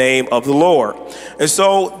in the name of the Lord. And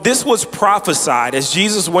so this was prophesied as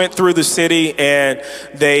Jesus went through the city and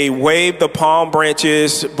they waved the palm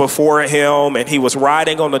branches before him and he was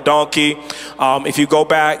riding on the donkey. If you go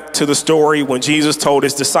back to the story when Jesus told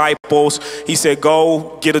his disciples, he said,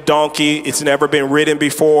 go get a donkey. It's never been ridden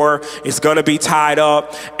before. It's going to be tied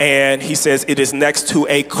up. And he says, it is next to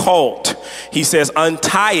a colt. He says,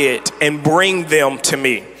 untie it and bring them to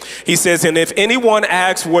me. He says, and if anyone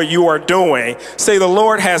asks what you are doing, say the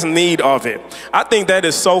Lord has need of it. I think that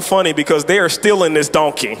is so funny because they are stealing this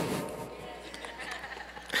donkey.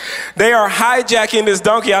 They are hijacking this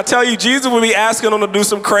donkey. I tell you, Jesus would be asking them to do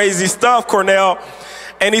some crazy stuff, Cornell.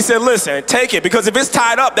 And he said, listen, take it, because if it's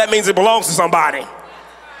tied up, that means it belongs to somebody.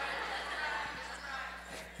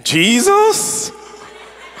 Jesus?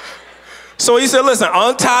 So he said, listen,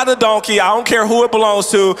 untie the donkey. I don't care who it belongs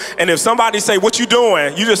to. And if somebody say, what you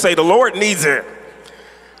doing? You just say, the Lord needs it.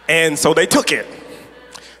 And so they took it.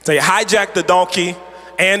 They hijacked the donkey,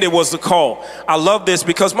 and it was the colt. I love this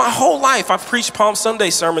because my whole life I've preached Palm Sunday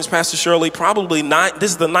sermons, Pastor Shirley, probably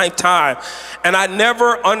this is the 9th time. And I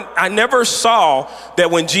never saw that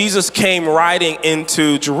when Jesus came riding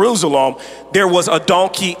into Jerusalem, there was a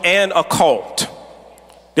donkey and a colt.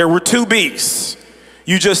 There were two beasts.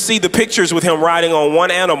 You just see the pictures with him riding on one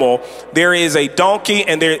animal. There is a donkey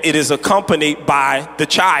and it is accompanied by the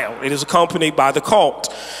child. It is accompanied by the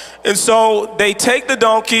colt. And so they take the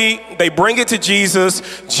donkey, they bring it to Jesus.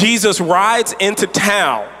 Jesus rides into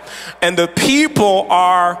town and the people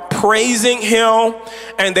are praising him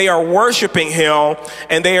and they are worshiping him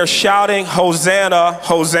and they are shouting, Hosanna,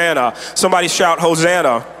 Hosanna. Somebody shout,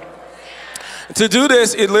 Hosanna. To do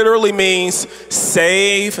this, it literally means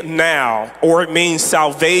save now, or it means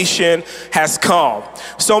salvation has come.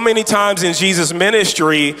 So many times in Jesus'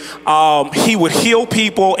 ministry, he would heal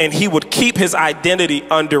people and he would keep his identity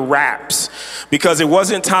under wraps because it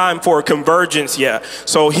wasn't time for a convergence yet.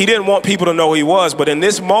 So he didn't want people to know who he was. But in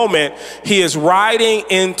this moment, he is riding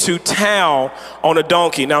into town on a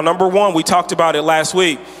donkey. Now, number one, we talked about it last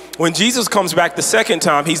week. When Jesus comes back the second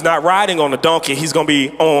time, he's not riding on a donkey. He's going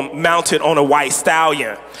to be mounted on a white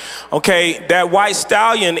stallion. Okay, that white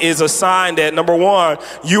stallion is a sign that, number one,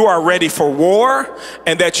 you are ready for war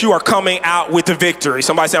and that you are coming out with the victory.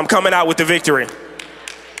 Somebody say, I'm coming out with the victory.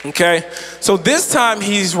 Okay, so this time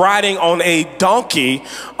he's riding on a donkey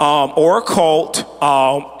or a colt,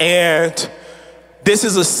 and this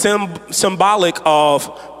is a symbolic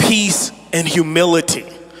of peace and humility.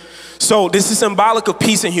 So this is symbolic of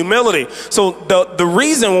peace and humility. So the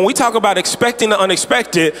reason when we talk about expecting the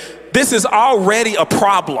unexpected, this is already a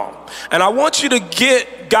problem. And I want you to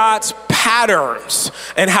get God's patterns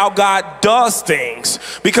and how God does things,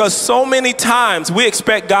 because so many times we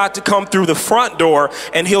expect God to come through the front door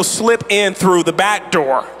and he'll slip in through the back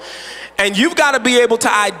door. And you've got to be able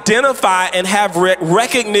to identify and have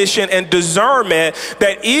recognition and discernment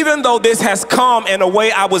that even though this has come in a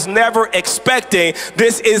way I was never expecting,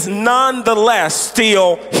 this is nonetheless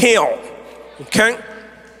still him. Okay?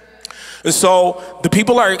 And so the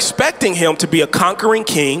people are expecting him to be a conquering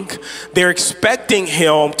king. They're expecting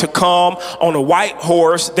him to come on a white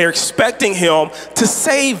horse. They're expecting him to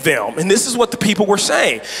save them. And this is what the people were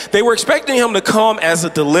saying. They were expecting him to come as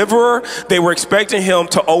a deliverer. They were expecting him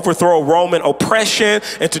to overthrow Roman oppression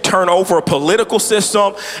and to turn over a political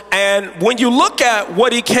system. And when you look at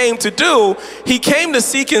what he came to do, he came to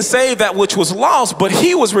seek and save that which was lost, but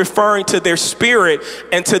he was referring to their spirit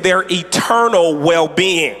and to their eternal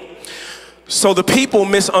well-being. So the people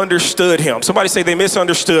misunderstood him. Somebody say they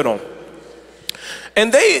misunderstood him.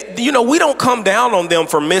 And we don't come down on them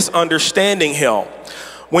for misunderstanding him.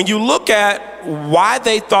 When you look at why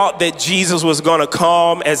they thought that Jesus was going to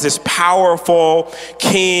come as this powerful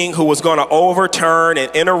king who was going to overturn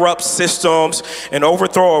and interrupt systems and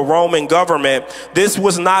overthrow a Roman government, this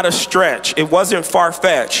was not a stretch. It wasn't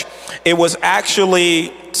far-fetched. It was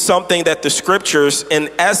actually something that the scriptures, in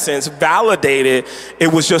essence, validated.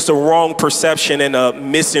 It was just a wrong perception and a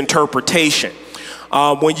misinterpretation.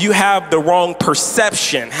 When you have the wrong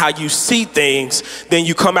perception, how you see things, then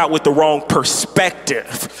you come out with the wrong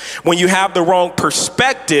perspective. When you have the wrong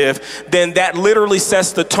perspective, then that literally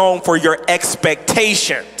sets the tone for your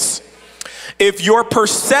expectations. If your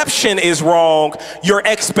perception is wrong, your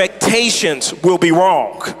expectations will be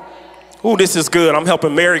wrong. Ooh, this is good. I'm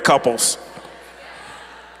helping married couples.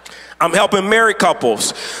 I'm helping married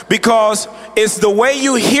couples because it's the way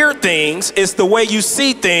you hear things, it's the way you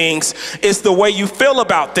see things, it's the way you feel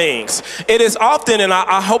about things. It is often, and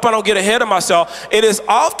I hope I don't get ahead of myself, it is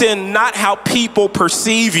often not how people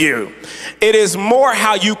perceive you. It is more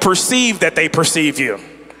how you perceive that they perceive you.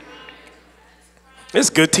 It's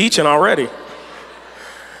good teaching already.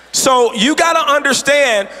 So you got to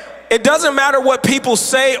understand, it doesn't matter what people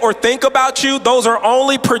say or think about you. Those are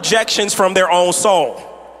only projections from their own soul.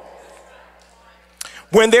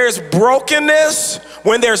 When there's brokenness,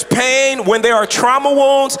 when there's pain, when there are trauma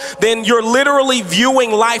wounds, then you're literally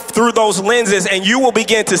viewing life through those lenses, and you will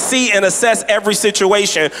begin to see and assess every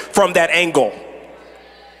situation from that angle.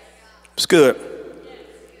 It's good.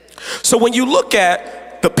 So when you look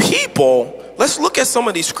at the people, let's look at some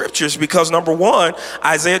of these scriptures, because number one,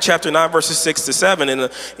 Isaiah chapter 9, verses 6 to 7,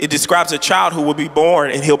 and it describes a child who will be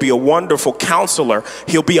born, and he'll be a wonderful counselor.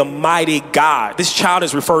 He'll be a mighty God. This child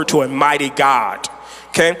is referred to a mighty God.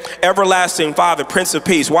 Okay, everlasting Father, Prince of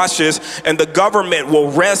Peace. Watch this. And the government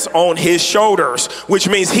will rest on his shoulders, which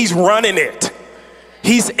means he's running it.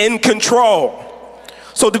 He's in control.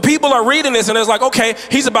 So the people are reading this and it's like, okay,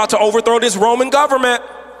 he's about to overthrow this Roman government.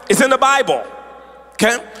 It's in the Bible.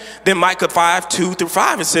 Okay. Then Micah 5, 2 through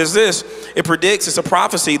 5, it says this. It predicts, it's a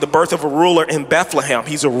prophecy, the birth of a ruler in Bethlehem.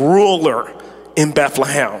 He's a ruler in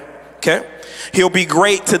Bethlehem. Okay. He'll be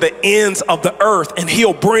great to the ends of the earth, and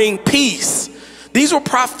he'll bring peace. These were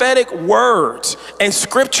prophetic words and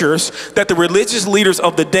scriptures that the religious leaders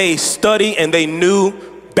of the day studied, and they knew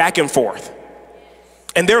back and forth.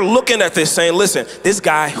 And they're looking at this saying, listen, this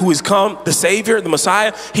guy who has come, the Savior, the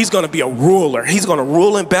Messiah, he's going to be a ruler. He's going to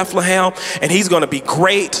rule in Bethlehem, and he's going to be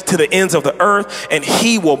great to the ends of the earth, and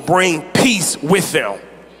he will bring peace with them.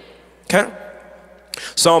 Okay?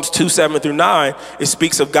 Psalms 2, 7 through 9, it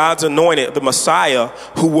speaks of God's anointed, the Messiah,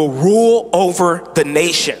 who will rule over the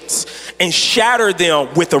nations and shatter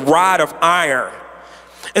them with a rod of iron.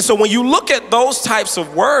 And so when you look at those types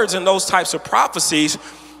of words and those types of prophecies,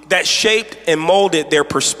 that shaped and molded their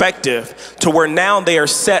perspective to where now they are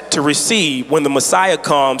set to receive, when the Messiah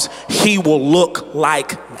comes, he will look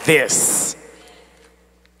like this.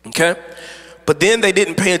 Okay? But then they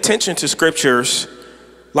didn't pay attention to scriptures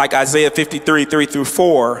like Isaiah 53, 3 through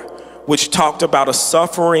 4, which talked about a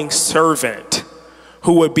suffering servant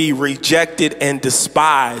who would be rejected and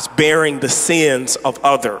despised, bearing the sins of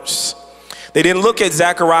others. They didn't look at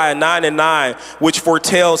Zechariah 9 and 9, which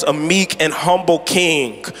foretells a meek and humble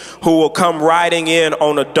king who will come riding in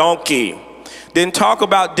on a donkey. Didn't talk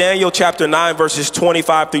about Daniel chapter 9, verses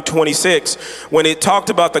 25 through 26, when it talked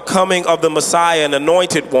about the coming of the Messiah, an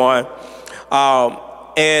anointed one.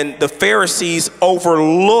 And the Pharisees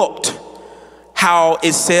overlooked how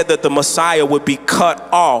it said that the Messiah would be cut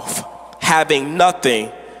off, having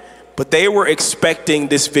nothing. But they were expecting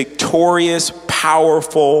this victorious,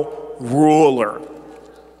 powerful ruler.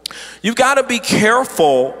 You've got to be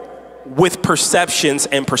careful with perceptions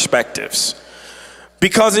and perspectives,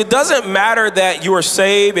 because it doesn't matter that you are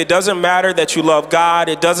saved. It doesn't matter that you love God.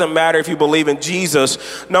 It doesn't matter if you believe in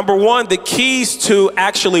Jesus. Number one, the keys to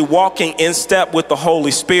actually walking in step with the Holy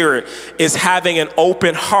Spirit is having an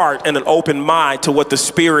open heart and an open mind to what the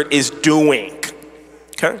Spirit is doing.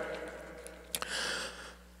 Okay?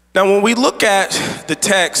 Now, when we look at the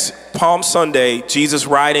text, Palm Sunday, Jesus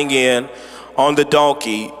riding in on the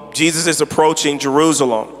donkey, Jesus is approaching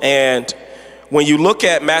Jerusalem. And when you look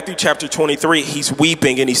at Matthew chapter 23, he's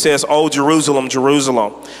weeping and he says, "Oh, Jerusalem,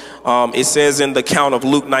 Jerusalem." It says in the account of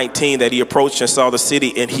Luke 19 that he approached and saw the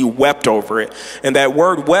city and he wept over it. And that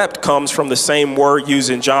word wept comes from the same word used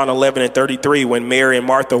in John 11 and 33 when Mary and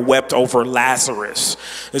Martha wept over Lazarus.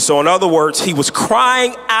 And so in other words, he was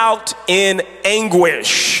crying out in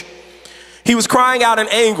anguish. He was crying out in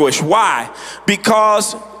anguish. Why?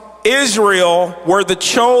 Because Israel were the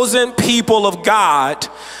chosen people of God,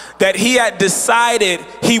 that he had decided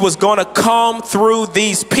he was going to come through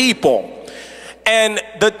these people. And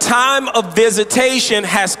the time of visitation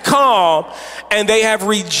has come, and they have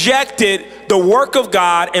rejected the work of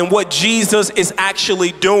God and what Jesus is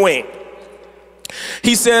actually doing.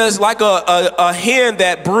 He says, like a hen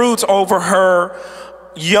that broods over her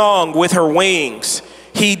young with her wings,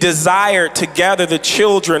 he desired to gather the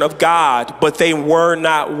children of God, but they were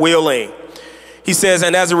not willing. He says,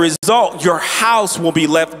 and as a result, your house will be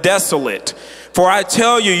left desolate. For I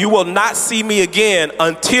tell you, you will not see me again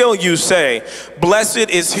until you say, blessed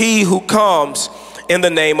is he who comes in the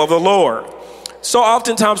name of the Lord. So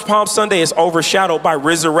oftentimes Palm Sunday is overshadowed by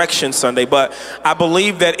Resurrection Sunday, but I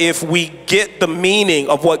believe that if we get the meaning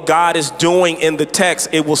of what God is doing in the text,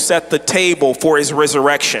 it will set the table for his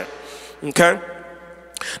resurrection. Okay?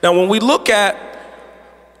 Now, when we look at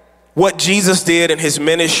what Jesus did in his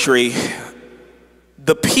ministry,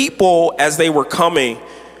 the people, as they were coming,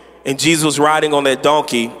 and Jesus was riding on that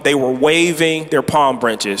donkey, they were waving their palm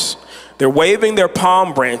branches. They're waving their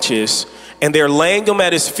palm branches, and they're laying them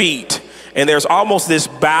at his feet. And there's almost this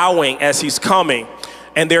bowing as he's coming.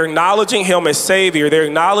 And they're acknowledging him as Savior. They're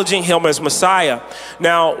acknowledging him as Messiah.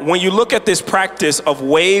 Now, when you look at this practice of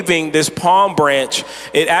waving this palm branch,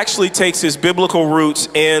 it actually takes its biblical roots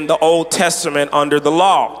in the Old Testament under the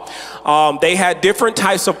law. They had different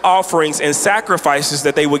types of offerings and sacrifices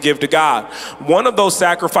that they would give to God. One of those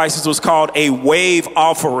sacrifices was called a wave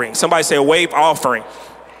offering. Somebody say a wave offering.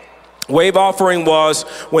 Wave offering was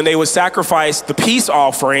when they would sacrifice the peace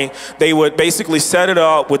offering. They would basically set it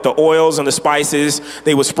up with the oils and the spices.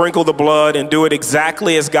 They would sprinkle the blood and do it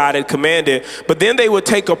exactly as God had commanded. But then they would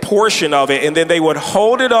take a portion of it and then they would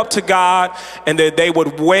hold it up to God, and then they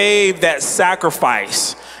would wave that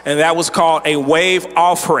sacrifice. And that was called a wave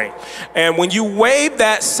offering. And when you wave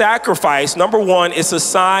that sacrifice, number one, it's a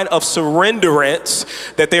sign of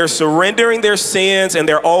surrenderance, that they're surrendering their sins and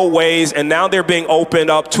their old ways, and now they're being opened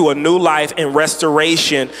up to a new life and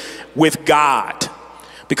restoration with God.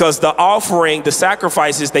 Because the offering, the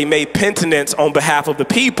sacrifices, they made penitence on behalf of the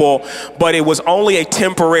people, but it was only a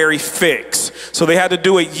temporary fix. So they had to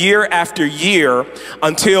do it year after year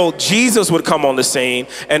until Jesus would come on the scene,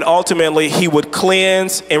 and ultimately he would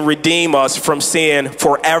cleanse and redeem us from sin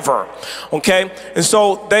forever. Okay? And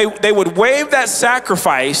so they would wave that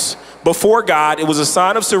sacrifice before God. It was a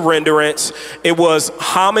sign of surrenderance. It was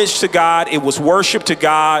homage to God. It was worship to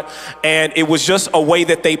God. And it was just a way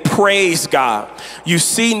that they praised God. You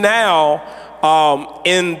see now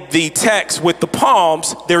in the text with the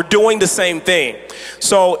palms, they're doing the same thing.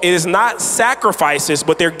 So it is not sacrifices,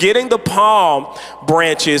 but they're getting the palm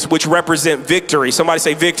branches, which represent victory. Somebody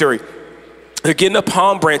say victory. They're getting the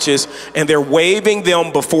palm branches and they're waving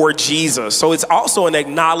them before Jesus. So it's also an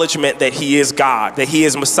acknowledgement that he is God, that he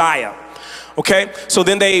is Messiah. Okay, so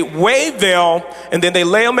then they wave them and then they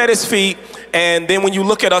lay them at his feet. And then when you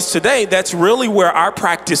look at us today, that's really where our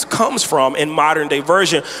practice comes from in modern day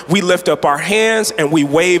version. We lift up our hands and we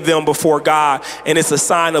wave them before God. And it's a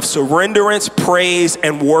sign of surrenderance, praise,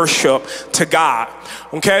 and worship to God.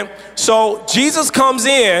 Okay, so Jesus comes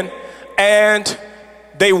in and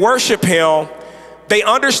they worship him. They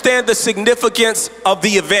understand the significance of the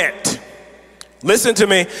event. Listen to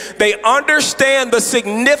me. They understand the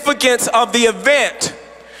significance of the event,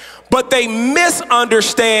 but they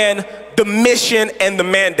misunderstand the mission and the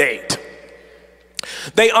mandate.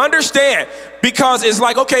 They understand because it's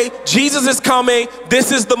like, okay, Jesus is coming.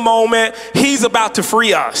 This is the moment. He's about to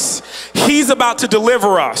free us. He's about to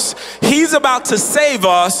deliver us. He's about to save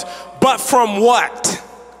us. But from what?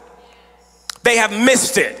 They have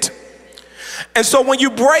missed it. And so when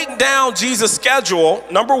you break down Jesus' schedule,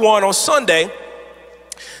 number one, on Sunday,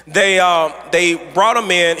 they brought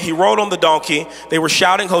him in. He rode on the donkey. They were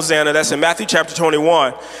shouting Hosanna. That's in Matthew chapter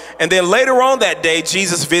 21. And then later on that day,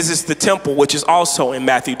 Jesus visits the temple, which is also in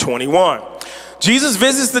Matthew 21. Jesus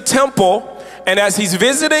visits the temple, and as he's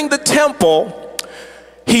visiting the temple,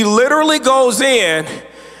 he literally goes in,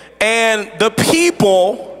 and the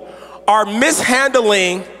people are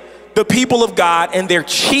mishandling the people of God, and they're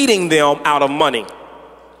cheating them out of money.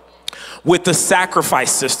 With the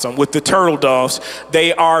sacrifice system, with the turtle doves,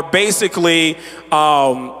 they are basically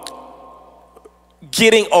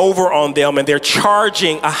getting over on them, and they're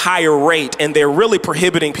charging a higher rate, and they're really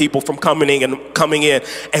prohibiting people from coming in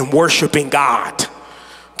and worshiping God.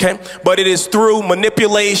 Okay? But it is through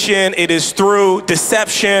manipulation, it is through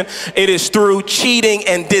deception, it is through cheating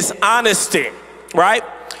and dishonesty, right?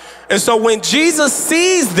 And so when Jesus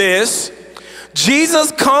sees this,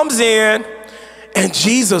 Jesus comes in, and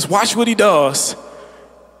Jesus, watch what he does.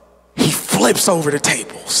 He flips over the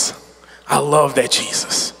tables. I love that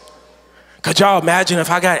Jesus. Could y'all imagine if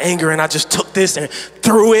I got anger and I just took this and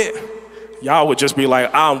threw it? Y'all would just be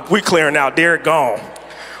like, we clearing out, Derrick gone.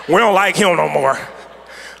 We don't like him no more.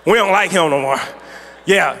 We don't like him no more.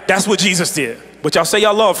 Yeah, that's what Jesus did. But y'all say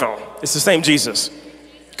y'all love him. It's the same Jesus,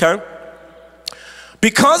 okay?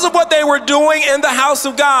 Because of what they were doing in the house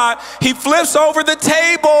of God, he flips over the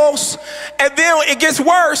tables, and then it gets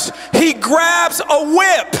worse. He grabs a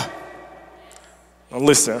whip. Now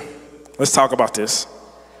listen, let's talk about this.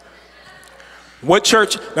 What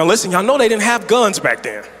church? Now listen, y'all know they didn't have guns back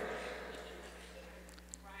then.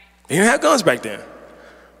 They didn't have guns back then.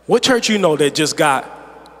 What church you know that just got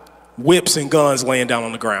whips and guns laying down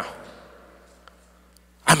on the ground?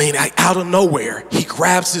 I mean, out of nowhere, he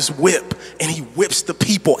grabs his whip and he whips the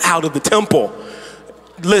people out of the temple.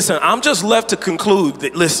 Listen, I'm just left to conclude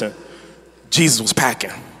that, listen, Jesus was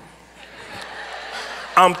packing.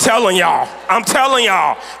 I'm telling y'all.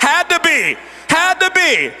 Had to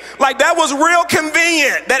be. Like, that was real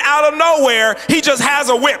convenient that out of nowhere, he just has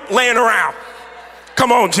a whip laying around.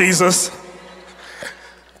 Come on, Jesus.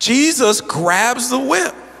 Jesus grabs the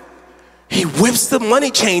whip. He whips the money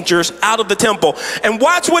changers out of the temple. And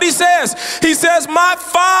watch what he says. He says, my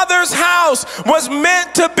Father's house was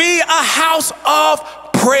meant to be a house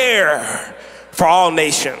of prayer for all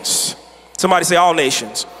nations. Somebody say all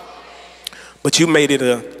nations. But you made it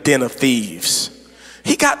a den of thieves.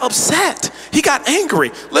 He got upset. He got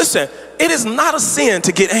angry. Listen, it is not a sin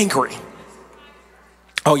to get angry.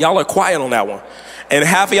 Oh, y'all are quiet on that one. And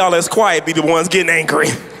half of y'all that's quiet be the ones getting angry.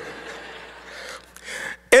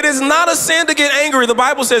 It is not a sin to get angry. The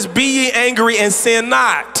Bible says, be ye angry and sin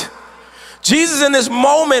not. Jesus in this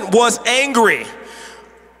moment was angry,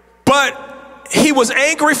 but he was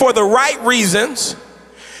angry for the right reasons.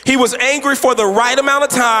 He was angry for the right amount of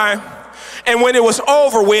time. And when it was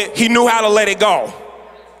over with, he knew how to let it go.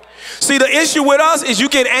 See, the issue with us is you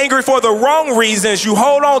get angry for the wrong reasons. You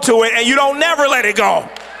hold on to it and you don't never let it go.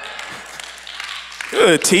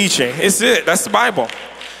 Good teaching. It's it. That's the Bible.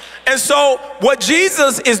 And so what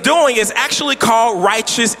Jesus is doing is actually called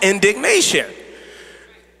righteous indignation.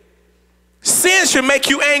 Sin should make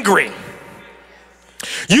you angry.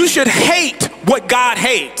 You should hate what God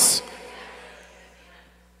hates.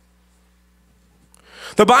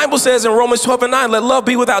 The Bible says in Romans 12:9, let love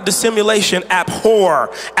be without dissimulation,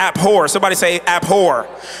 abhor. Abhor. Somebody say abhor.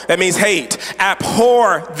 That means hate.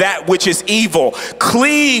 Abhor that which is evil.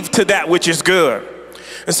 Cleave to that which is good.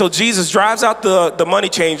 And so Jesus drives out the money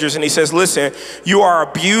changers and he says, listen, you are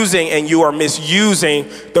abusing and you are misusing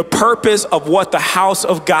the purpose of what the house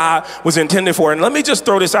of God was intended for. And let me just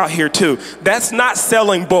throw this out here too. That's not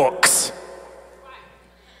selling books.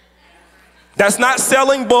 That's not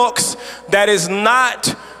selling books. That is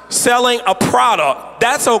not selling a product.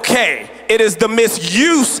 That's okay. It is the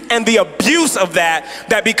misuse and the abuse of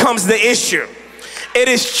that becomes the issue. It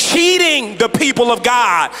is cheating the people of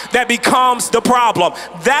God that becomes the problem.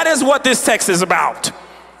 That is what this text is about.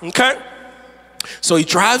 Okay? So he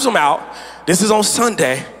drives them out. This is on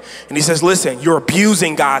Sunday. And he says, listen, you're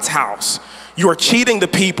abusing God's house. You are cheating the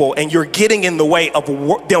people and you're getting in the way of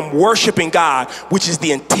them worshiping God, which is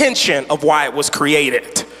the intention of why it was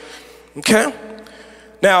created. Okay?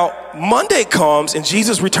 Now, Monday comes and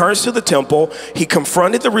Jesus returns to the temple. He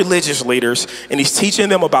confronted the religious leaders and he's teaching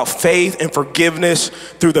them about faith and forgiveness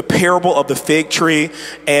through the parable of the fig tree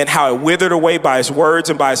and how it withered away by his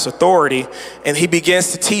words and by his authority. And he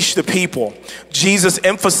begins to teach the people. Jesus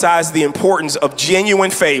emphasized the importance of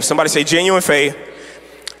genuine faith. Somebody say genuine faith.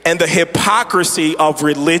 And the hypocrisy of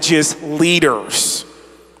religious leaders.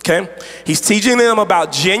 Okay? He's teaching them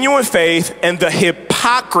about genuine faith and the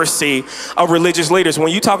hypocrisy of religious leaders.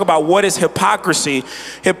 When you talk about what is hypocrisy,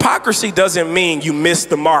 hypocrisy doesn't mean you miss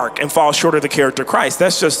the mark and fall short of the character of Christ.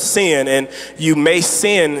 That's just sin, and you may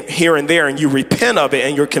sin here and there and you repent of it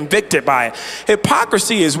and you're convicted by it.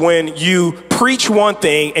 Hypocrisy is when you preach one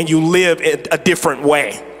thing and you live it a different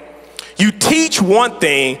way. You teach one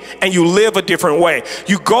thing and you live a different way.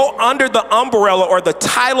 You go under the umbrella or the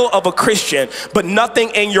title of a Christian, but nothing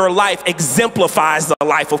in your life exemplifies the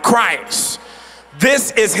life of Christ.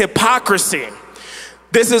 This is hypocrisy.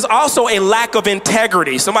 This is also a lack of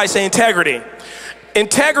integrity. Somebody say integrity.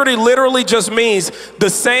 Integrity literally just means the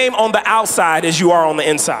same on the outside as you are on the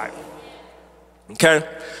inside. Okay?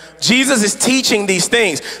 Jesus is teaching these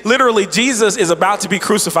things. Literally, Jesus is about to be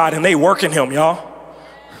crucified and they working him, y'all.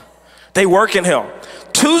 They work in him.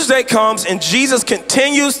 Tuesday comes and Jesus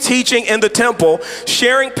continues teaching in the temple,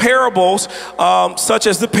 sharing parables such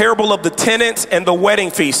as the parable of the tenants and the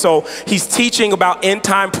wedding feast. So he's teaching about end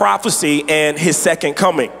time prophecy and his second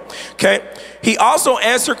coming. Okay. He also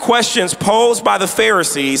answered questions posed by the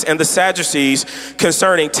Pharisees and the Sadducees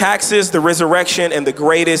concerning taxes, the resurrection, and the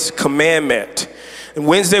greatest commandment. And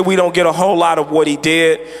Wednesday, we don't get a whole lot of what he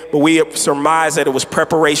did, but we surmise that it was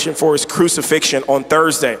preparation for his crucifixion on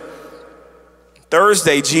Thursday.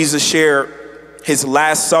 Thursday, Jesus shared his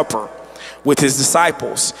Last Supper with his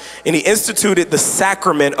disciples, and he instituted the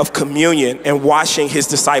sacrament of communion and washing his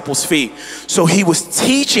disciples' feet. So he was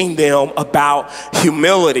teaching them about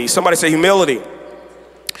humility. Somebody say humility.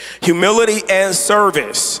 Humility and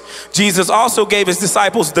service. Jesus also gave his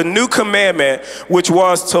disciples the new commandment, which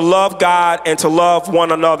was to love God and to love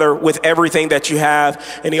one another with everything that you have.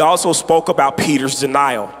 And he also spoke about Peter's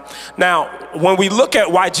denial. Now, when we look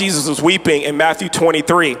at why Jesus was weeping in Matthew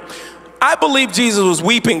 23, I believe Jesus was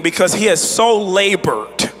weeping because he has so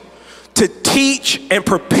labored to teach and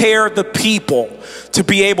prepare the people to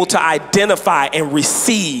be able to identify and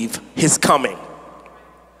receive his coming.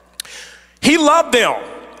 He loved them.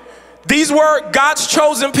 These were God's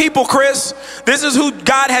chosen people, Chris. This is who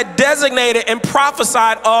God had designated and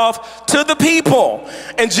prophesied of to the people.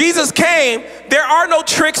 And Jesus came. There are no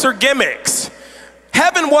tricks or gimmicks.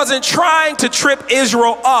 Heaven wasn't trying to trip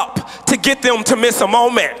Israel up to get them to miss a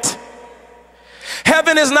moment.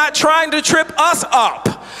 Heaven is not trying to trip us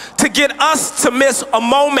up to get us to miss a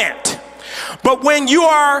moment. But when you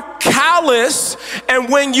are callous and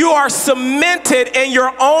when you are cemented in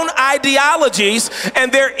your own ideologies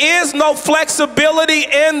and there is no flexibility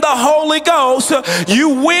in the Holy Ghost, you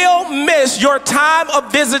will miss your time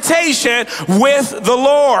of visitation with the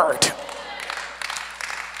Lord.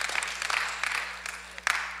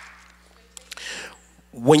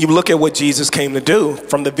 When you look at what Jesus came to do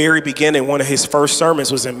from the very beginning, one of his first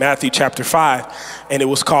sermons was in Matthew chapter 5, and it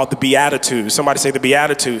was called the Beatitudes. Somebody say the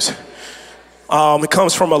Beatitudes. It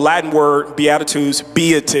comes from a Latin word, beatus,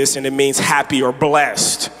 beatus, and it means happy or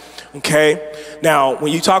blessed, okay? Now,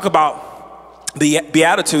 when you talk about the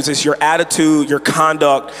Beatitudes, it's your attitude, your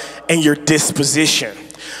conduct, and your disposition.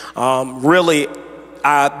 Really,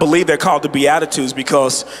 I believe they're called the Beatitudes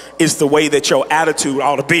because it's the way that your attitude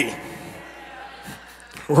ought to be.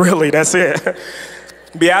 Really, that's it.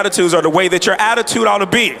 Beatitudes are the way that your attitude ought to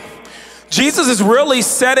be. Jesus is really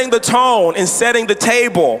setting the tone and setting the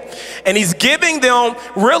table, and he's giving them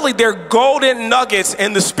really their golden nuggets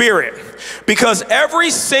in the spirit, because every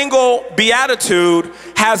single beatitude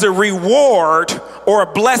has a reward or a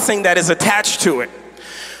blessing that is attached to it.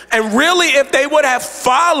 And really, if they would have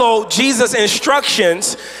followed Jesus'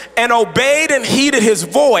 instructions and obeyed and heeded his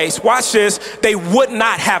voice, watch this, they would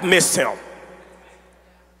not have missed him.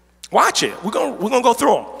 Watch it. We're gonna go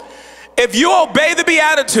through them. If you obey the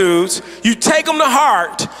Beatitudes, you take them to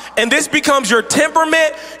heart, and this becomes your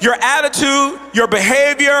temperament, your attitude, your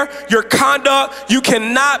behavior, your conduct, you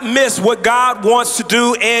cannot miss what God wants to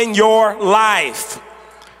do in your life.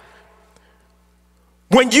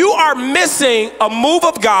 When you are missing a move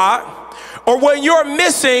of God, or when you're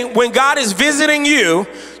missing when God is visiting you,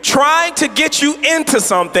 trying to get you into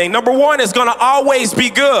something, number one, is gonna always be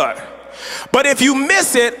good. But if you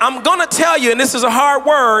miss it, I'm going to tell you, and this is a hard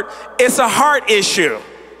word, it's a heart issue.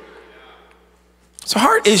 It's a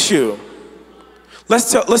heart issue.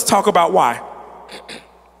 Let's talk about why.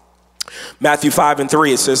 Matthew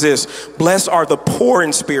 5:3, it says this, blessed are the poor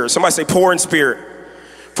in spirit. Somebody say poor in spirit.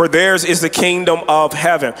 For theirs is the kingdom of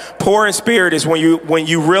heaven. Poor in spirit is when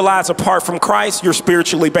you realize apart from Christ, you're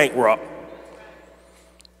spiritually bankrupt.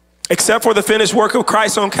 Except for the finished work of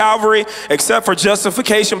Christ on Calvary, except for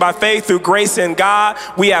justification by faith through grace in God,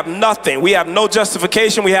 we have nothing. We have no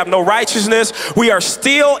justification. We have no righteousness. We are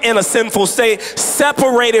still in a sinful state,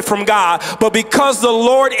 separated from God. But because the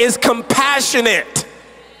Lord is compassionate,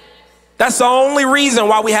 that's the only reason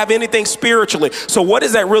why we have anything spiritually. So what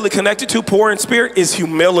is that really connected to? Poor in spirit is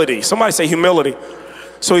humility. Somebody say humility.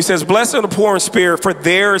 So he says, blessed are the poor in spirit, for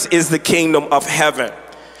theirs is the kingdom of heaven.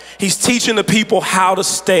 He's teaching the people how to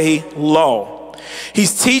stay low.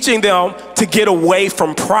 He's teaching them to get away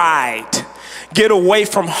from pride, get away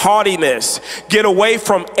from haughtiness, get away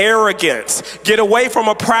from arrogance, get away from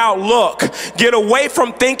a proud look, get away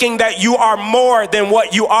from thinking that you are more than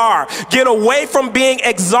what you are, get away from being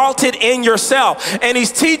exalted in yourself. And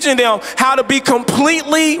he's teaching them how to be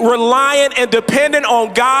completely reliant and dependent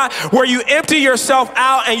on God, where you empty yourself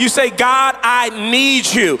out and you say, God, I need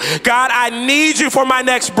you. God, I need you for my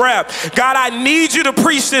next breath. God, I need you to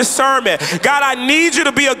preach this sermon. God, I need you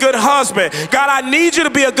to be a good husband. God, I need you to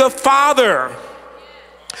be a good father.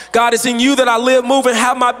 God, it's in you that I live, move, and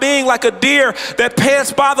have my being, like a deer that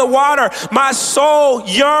pants by the water. My soul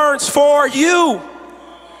yearns for you.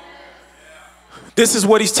 This is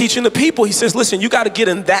what he's teaching the people. He says, listen, you got to get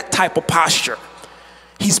in that type of posture.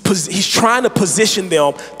 He's trying to position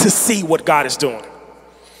them to see what God is doing.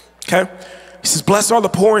 Okay? He says, blessed are the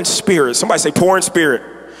poor in spirit. Somebody say poor in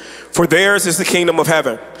spirit. For theirs is the kingdom of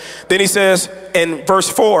heaven. Then he says in verse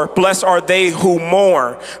 4, blessed are they who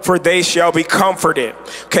mourn, for they shall be comforted.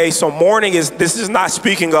 Okay, so mourning this is not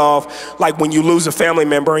speaking of like when you lose a family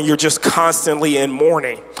member and you're just constantly in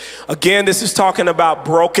mourning. Again, this is talking about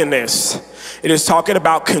brokenness. It is talking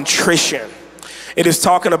about contrition. It is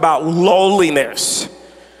talking about lowliness.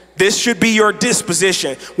 This should be your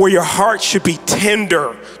disposition, where your heart should be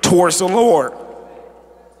tender towards the Lord.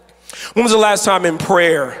 When was the last time in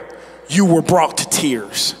prayer you were brought to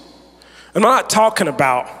tears? And I'm not talking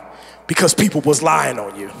about because people was lying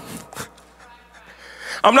on you.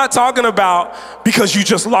 I'm not talking about because you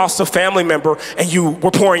just lost a family member and you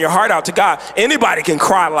were pouring your heart out to God. Anybody can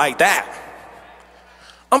cry like that.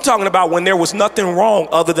 I'm talking about when there was nothing wrong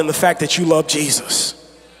other than the fact that you love Jesus.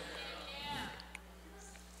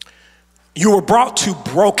 You were brought to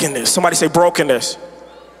brokenness. Somebody say brokenness.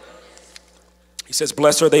 He says,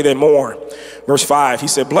 blessed are they that mourn. Verse 5, he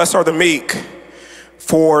said, blessed are the meek,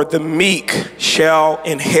 for the meek shall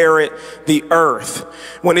inherit the earth.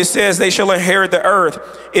 When it says they shall inherit the earth,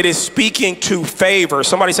 it is speaking to favor.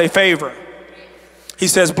 Somebody say favor. He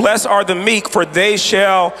says, blessed are the meek, for they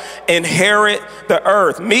shall inherit the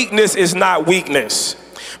earth. Meekness is not weakness.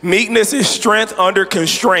 Meekness is strength under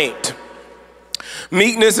constraint.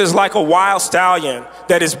 Meekness is like a wild stallion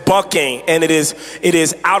that is bucking, and it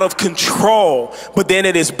is out of control, but then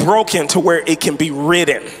it is broken to where it can be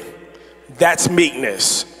ridden. That's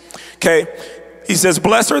meekness. Okay. He says,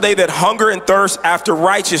 blessed are they that hunger and thirst after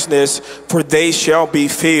righteousness, for they shall be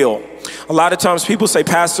filled. A lot of times people say,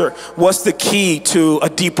 Pastor, what's the key to a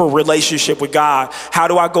deeper relationship with God? How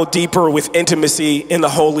do I go deeper with intimacy in the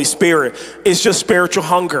Holy Spirit? It's just spiritual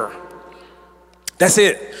hunger. That's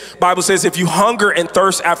it. Bible says if you hunger and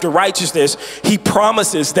thirst after righteousness, he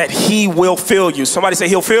promises that he will fill you. Somebody say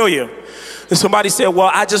he'll fill you. And somebody said,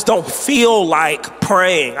 well, I just don't feel like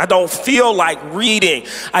praying. I don't feel like reading.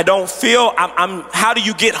 I don't feel, how do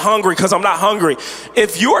you get hungry? Because I'm not hungry.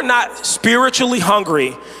 If you're not spiritually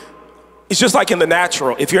hungry, it's just like in the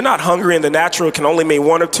natural. If you're not hungry in the natural, it can only mean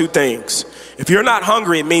one of two things. If you're not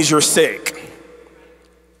hungry, it means you're sick.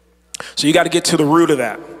 So you got to get to the root of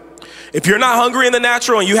that. If you're not hungry in the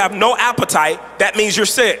natural and you have no appetite, that means you're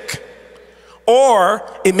sick. Or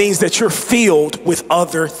it means that you're filled with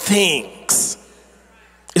other things.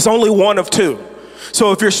 It's only one of two.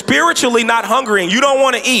 So if you're spiritually not hungry and you don't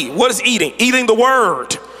want to eat, what is eating? Eating the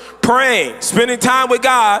word, praying, spending time with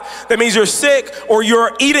God. That means you're sick, or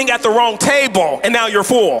you're eating at the wrong table and now you're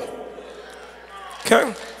full.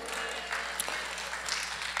 Okay.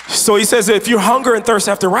 So he says, if you hunger and thirst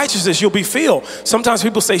after righteousness, you'll be filled. Sometimes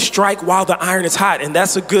people say, strike while the iron is hot. And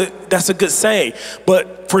that's a good saying.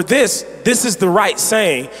 But for this is the right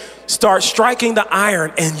saying. Start striking the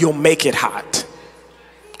iron and you'll make it hot.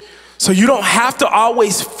 So you don't have to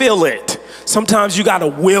always feel it. Sometimes you got to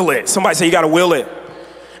will it. Somebody say you got to will it.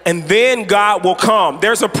 And then God will come.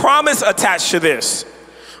 There's a promise attached to this.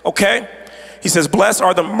 Okay. He says, blessed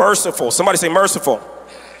are the merciful. Somebody say merciful.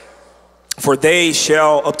 For they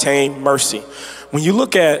shall obtain mercy. When you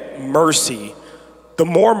look at mercy, the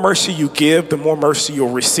more mercy you give, the more mercy you'll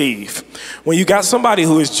receive. When you got somebody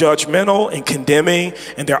who is judgmental and condemning,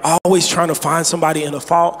 and they're always trying to find somebody in a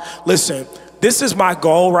fault, listen, this is my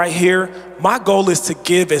goal right here. My goal is to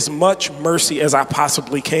give as much mercy as I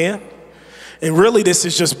possibly can. And really, this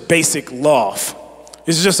is just basic love.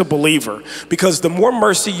 It's just a believer. Because the more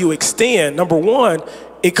mercy you extend, number one,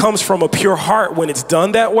 it comes from a pure heart when it's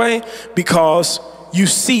done that way, because you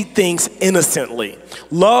see things innocently.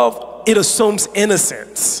 Love, it assumes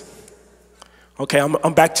innocence. Okay,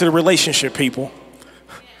 I'm back to the relationship, people.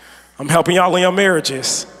 I'm helping y'all in your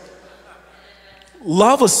marriages.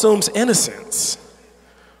 Love assumes innocence.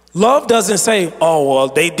 Love doesn't say, oh, well,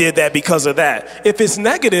 they did that because of that. If it's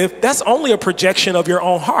negative, that's only a projection of your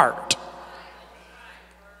own heart.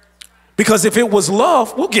 Because if it was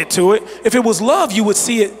love, we'll get to it. If it was love, you would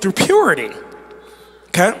see it through purity.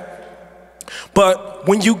 Okay? But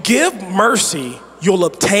when you give mercy, you'll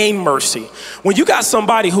obtain mercy. When you got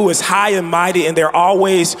somebody who is high and mighty and they're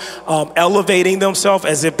always elevating themselves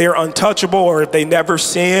as if they're untouchable, or if they never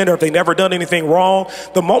sinned, or if they never done anything wrong,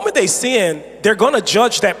 the moment they sin, they're going to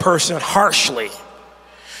judge that person harshly.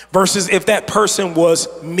 Versus if that person was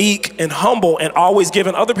meek and humble and always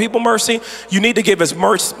giving other people mercy, you need to give as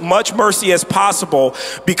much mercy as possible,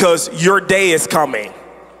 because your day is coming.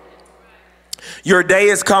 Your day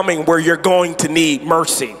is coming where you're going to need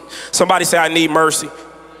mercy. Somebody say, I need mercy.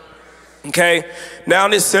 Okay. Now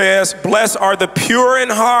it says, blessed are the pure in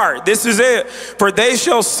heart. This is it. For they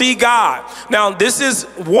shall see God. Now this is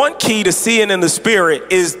one key to seeing in the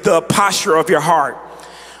spirit, is the posture of your heart.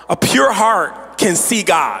 A pure heart can see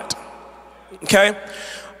God. Okay.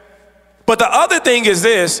 But the other thing is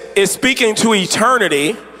this, is speaking to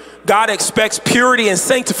eternity. God expects purity and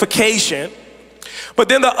sanctification. But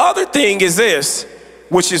then the other thing is this,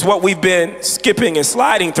 which is what we've been skipping and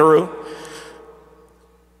sliding through.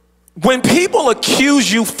 When people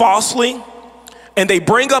accuse you falsely and they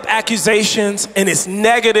bring up accusations and it's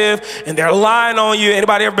negative and they're lying on you.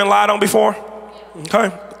 Anybody ever been lied on before?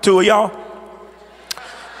 Okay, two of y'all.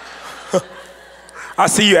 I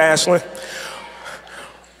see you, Ashley.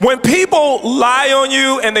 When people lie on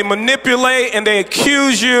you and they manipulate and they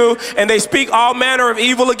accuse you and they speak all manner of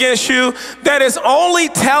evil against you, that is only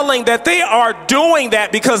telling that they are doing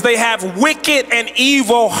that because they have wicked and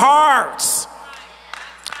evil hearts.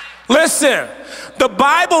 Listen, The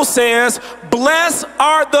Bible says, blessed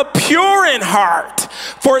are the pure in heart,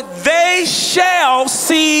 for they shall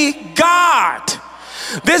see God.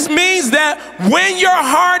 This means that when your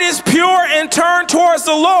heart is pure and turned towards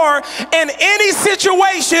the Lord, in any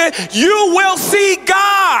situation, you will see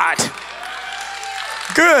God.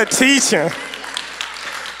 Good teaching.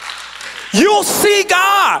 You'll see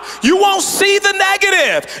God. You won't see the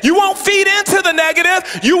negative. You won't feed into the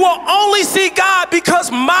negative. You will only see God because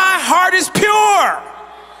my heart is pure.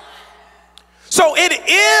 So it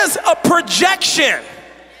is a projection.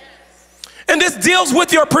 And this deals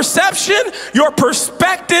with your perception, your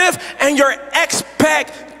perspective, and your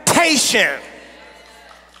expectation.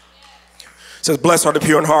 It says, blessed are the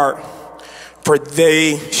pure in heart, for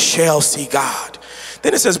they shall see God.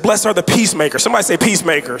 Then it says, blessed are the peacemakers. Somebody say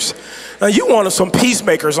peacemakers. Now you want some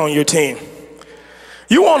peacemakers on your team.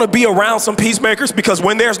 You want to be around some peacemakers because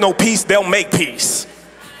when there's no peace, they'll make peace.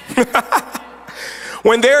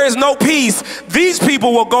 When there is no peace, these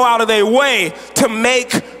people will go out of their way to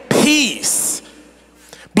make peace.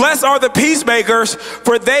 Blessed are the peacemakers,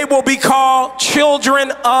 for they will be called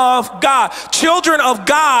children of God. Children of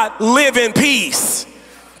God live in peace.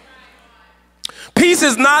 Peace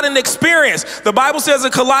is not an experience. The Bible says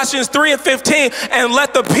in Colossians 3:15, and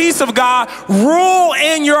let the peace of God rule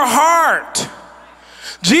in your heart.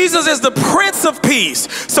 Jesus is the Prince of Peace.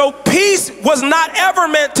 So peace was not ever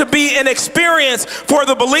meant to be an experience for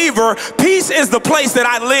the believer. Peace is the place that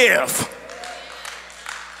I live.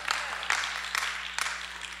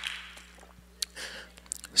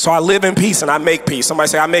 So I live in peace and I make peace. Somebody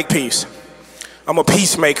say, I make peace. I'm a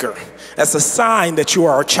peacemaker. That's a sign that you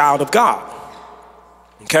are a child of God.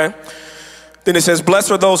 Okay? Then it says,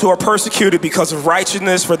 blessed are those who are persecuted because of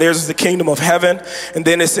righteousness, for theirs is the kingdom of heaven. And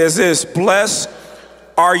then it says this, blessed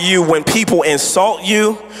are you when people insult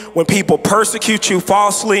you, when people persecute you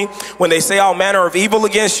falsely, when they say all manner of evil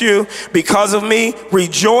against you because of me.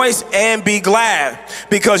 Rejoice and be glad,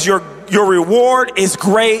 because your reward is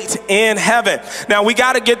great in heaven. Now we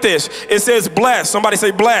got to get this. It says blessed. Somebody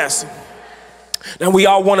say blessed. Now we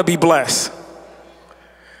all want to be blessed,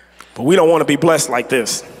 but we don't want to be blessed like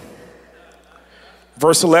this.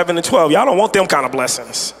 Verse 11 and 12. Y'all don't want them kind of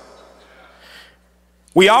blessings.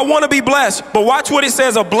 We all want to be blessed, but watch what it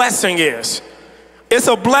says a blessing is. It's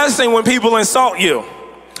a blessing when people insult you.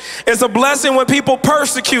 It's a blessing when people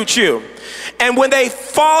persecute you. And when they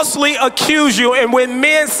falsely accuse you, and when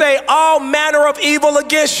men say all manner of evil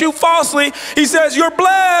against you falsely, he says, you're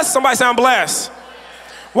blessed. Somebody say, I'm blessed.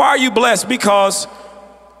 Why are you blessed? Because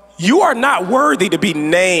you are not worthy to be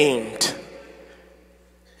named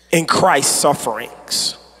in Christ's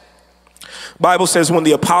sufferings. Bible says when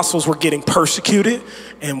the apostles were getting persecuted,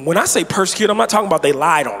 and when I say persecuted, I'm not talking about they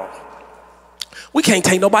lied on them. We can't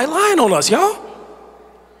take nobody lying on us, y'all.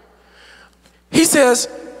 He says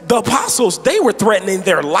the apostles, they were threatening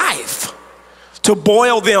their life to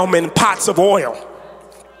boil them in pots of oil,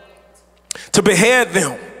 to behead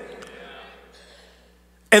them.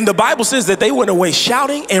 And the Bible says that they went away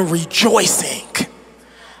shouting and rejoicing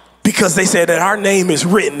because they said that our name is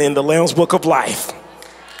written in the Lamb's Book of Life.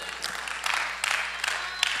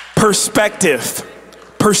 Perspective,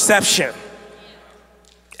 perception,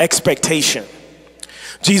 expectation.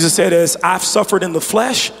 Jesus said, as I've suffered in the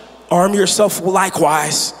flesh, arm yourself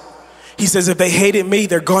likewise. He says, if they hated me,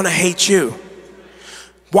 they're going to hate you.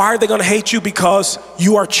 Why are they going to hate you? Because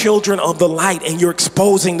you are children of the light and you're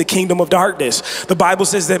exposing the kingdom of darkness. The Bible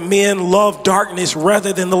says that men love darkness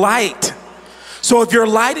rather than the light. So if your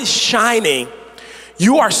light is shining,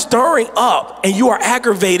 you are stirring up and you are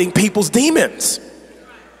aggravating people's demons.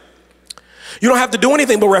 You don't have to do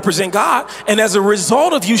anything but represent God. And as a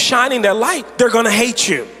result of you shining that light, they're going to hate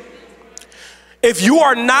you. If you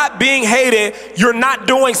are not being hated, you're not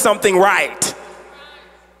doing something right.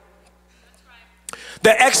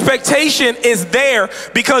 The expectation is there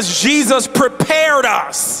because Jesus prepared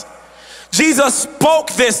us. Jesus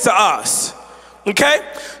spoke this to us. Okay?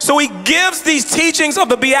 So he gives these teachings of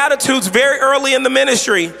the Beatitudes very early in the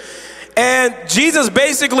ministry. And Jesus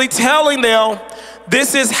basically telling them,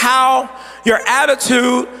 this is how your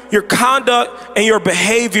attitude, your conduct, and your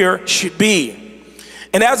behavior should be.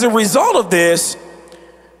 And as a result of this,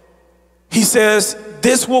 he says,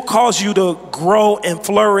 this will cause you to grow and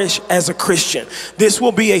flourish as a Christian. This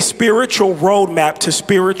will be a spiritual roadmap to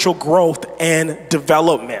spiritual growth and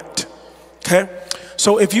development. Okay?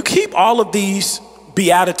 So if you keep all of these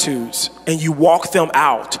Beatitudes and you walk them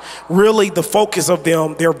out, really the focus of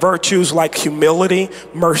them, their virtues like humility,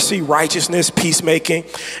 mercy, righteousness, peacemaking.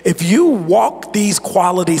 If you walk these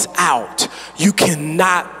qualities out, you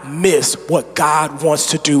cannot miss what God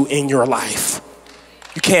wants to do in your life.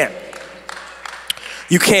 You can't.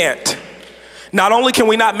 You can't. Not only can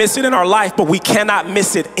we not miss it in our life, but we cannot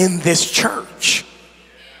miss it in this church.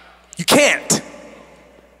 You can't.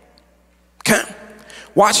 Okay?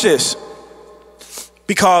 Watch this.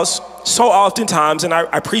 Because so oftentimes, and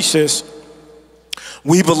I preach this,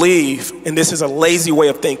 we believe, and this is a lazy way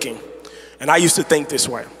of thinking, and I used to think this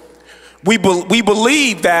way. We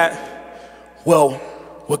believe that, well,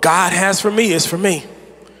 what God has for me is for me.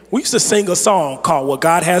 We used to sing a song called What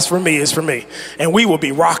God Has For Me Is For Me, and we would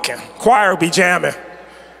be rocking. Choir would be jamming.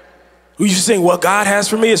 We used to sing What God Has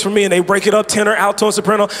For Me Is For Me, and they break it up, tenor, alto, and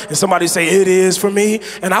soprano, and somebody say, it is for me,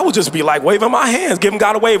 and I would just be like waving my hands, giving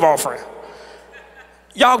God a wave offering.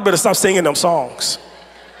 Y'all better stop singing them songs.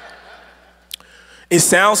 It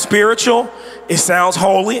sounds spiritual, it sounds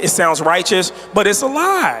holy, it sounds righteous, but it's a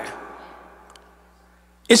lie.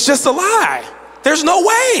 It's just a lie. There's no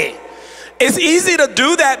way. It's easy to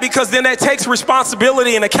do that because then that takes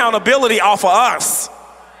responsibility and accountability off of us.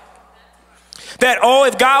 That, oh,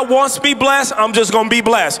 if God wants me blessed, I'm just going to be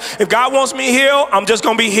blessed. If God wants me healed, I'm just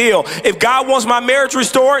going to be healed. If God wants my marriage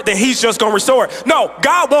restored, then he's just going to restore it. No,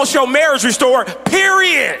 God wants your marriage restored,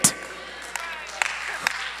 period.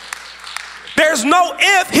 There's no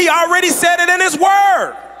if. He already said it in his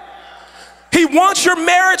word. He wants your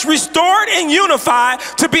marriage restored and unified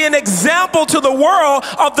to be an example to the world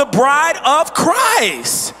of the bride of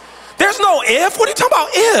Christ. There's no if. What are you talking about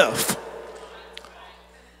if?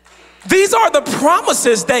 These are the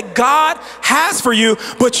promises that God has for you,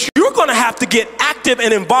 but you're going to have to get active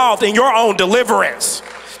and involved in your own deliverance.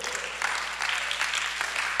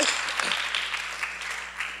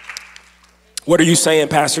 What are you saying,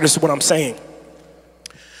 Pastor? This is what I'm saying.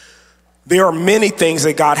 There are many things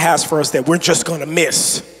that God has for us that we're just going to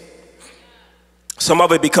miss. Some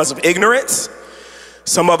of it because of ignorance.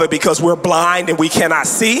 Some of it because we're blind and we cannot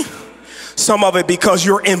see. Some of it because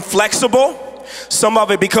you're inflexible. Some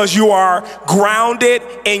of it because you are grounded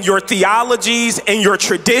in your theologies and your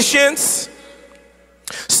traditions.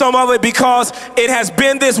 Some of it because it has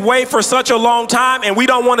been this way for such a long time and we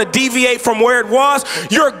don't want to deviate from where it was.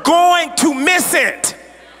 You're going to miss it.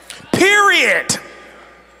 Period.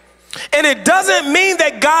 And it doesn't mean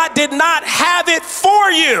that God did not have it for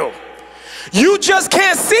you. You just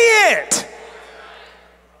can't see it.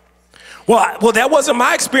 Well, that wasn't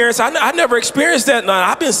my experience. I never experienced that. No,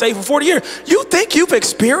 I've been saved for 40 years. You think you've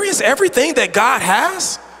experienced everything that God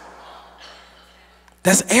has?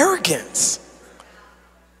 That's arrogance.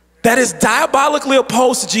 That is diabolically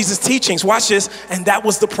opposed to Jesus' teachings. Watch this. And that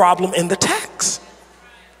was the problem in the text.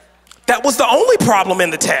 That was the only problem in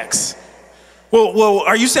the text. Well,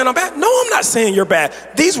 are you saying I'm bad? No, I'm not saying you're bad.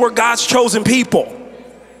 These were God's chosen people.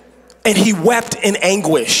 And he wept in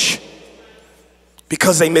anguish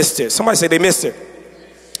because they missed it. Somebody say they missed it.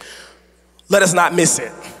 Let us not miss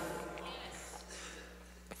it.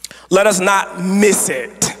 Let us not miss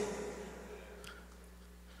it.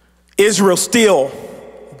 Israel still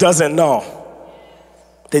doesn't know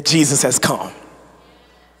that Jesus has come.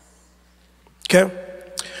 Okay?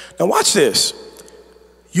 Now watch this.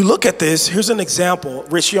 You look at this, here's an example.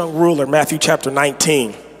 Rich young ruler, Matthew chapter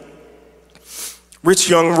 19. Rich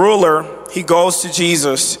young ruler, he goes to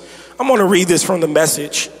Jesus. I'm going to read this from the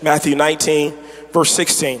Message, Matthew 19, verse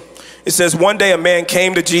 16. It says, one day a man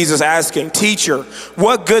came to Jesus asking, teacher,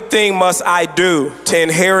 what good thing must I do to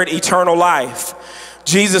inherit eternal life?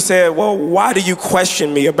 Jesus said, well, why do you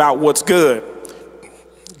question me about what's good?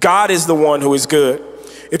 God is the one who is good.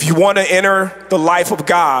 If you want to enter the life of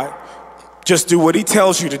God, just do what he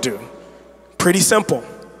tells you to do. Pretty simple.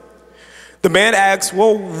 The man asks,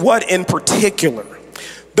 well, what in particular?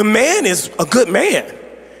 The man is a good man.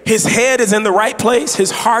 His head is in the right place. His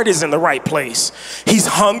heart is in the right place. He's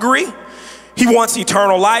hungry. He wants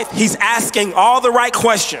eternal life. He's asking all the right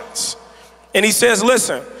questions. And he says,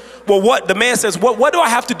 listen, well, the man says, what do I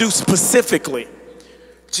have to do specifically?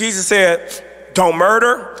 Jesus said, don't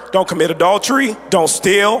murder, don't commit adultery, don't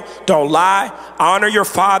steal, don't lie, honor your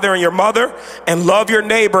father and your mother, and love your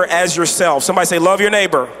neighbor as yourself. Somebody say, love your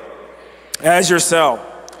neighbor as yourself.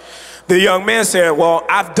 The young man said, well,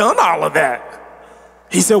 I've done all of that.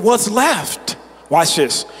 He said, what's left? Watch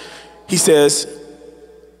this. He says,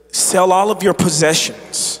 sell all of your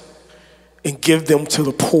possessions and give them to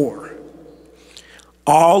the poor.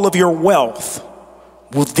 All of your wealth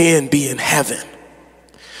will then be in heaven.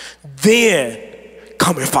 Then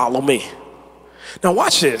come and follow me. Now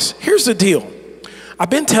watch this. Here's the deal. I've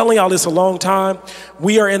been telling y'all this a long time.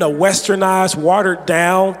 We are in a westernized, watered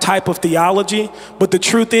down type of theology. But the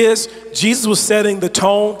truth is, Jesus was setting the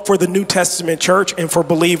tone for the New Testament church and for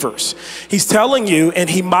believers. He's telling you, and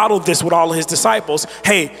he modeled this with all of his disciples,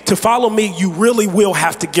 hey, to follow me, you really will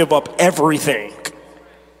have to give up everything.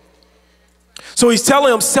 So he's telling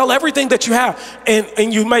them, sell everything that you have.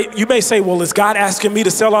 And you may say, well, is God asking me to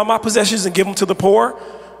sell all my possessions and give them to the poor?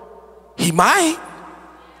 He might.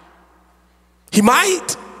 He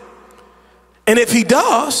might. And if he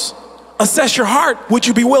does, assess your heart. Would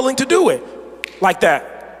you be willing to do it like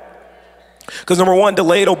that? Because number one,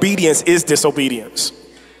 delayed obedience is disobedience.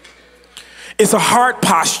 It's a heart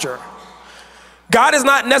posture. God is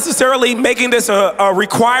not necessarily making this a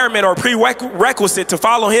requirement or prerequisite to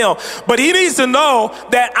follow him, but he needs to know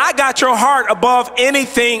that I got your heart above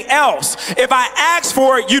anything else. If I ask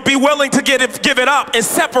for it, you'd be willing to give it up and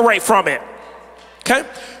separate from it. Okay?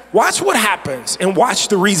 Watch what happens and watch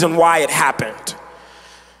the reason why it happened.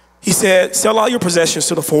 He said, sell all your possessions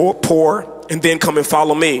to the poor and then come and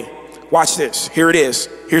follow me. Watch this. Here it is.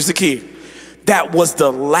 Here's the key. That was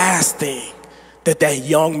the last thing that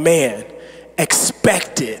young man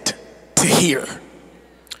expected to hear.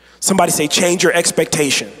 Somebody say, change your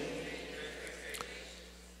expectation.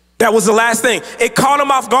 That was the last thing. It caught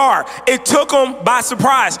him off guard. It took him by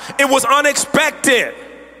surprise. It was unexpected.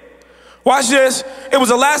 Watch this. It was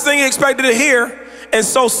the last thing he expected to hear. And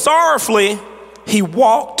so sorrowfully, he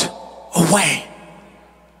walked away.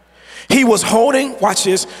 He was holding, watch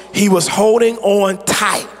this, he was holding on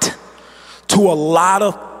tight to a lot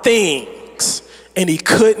of things, and he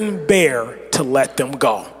couldn't bear to let them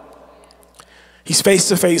go. He's face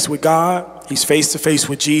to face with God. He's face to face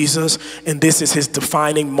with Jesus. And this is his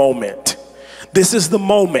defining moment. This is the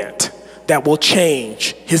moment that will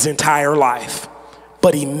change his entire life.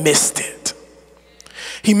 But he missed it.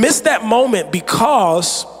 He missed that moment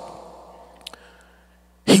because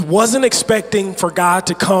he wasn't expecting for God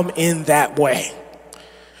to come in that way.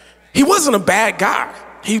 He wasn't a bad guy.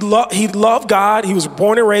 He loved God. He was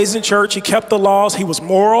born and raised in church. He kept the laws. He was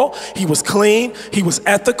moral. He was clean. He was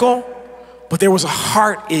ethical. But there was a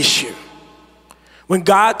heart issue. When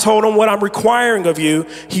God told him what I'm requiring of you,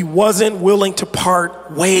 he wasn't willing to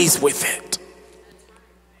part ways with it.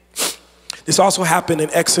 This also happened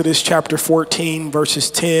in Exodus chapter 14,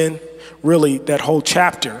 verses 10, really that whole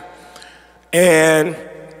chapter. And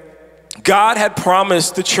God had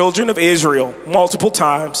promised the children of Israel multiple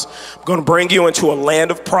times, I'm going to bring you into a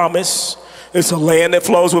land of promise. It's a land that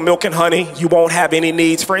flows with milk and honey. You won't have any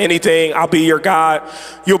needs for anything. I'll be your God.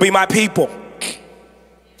 You'll be my people.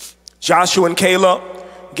 Joshua and Caleb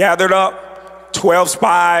gathered up 12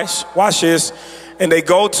 spies. Watch this. And they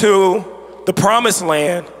go to the promised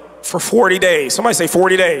land for 40 days. Somebody say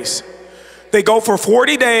 40 days. They go for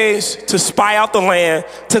 40 days to spy out the land,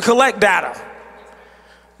 to collect data.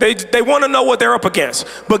 They want to know what they're up against.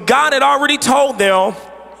 But God had already told them,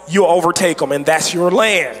 you'll overtake them, and that's your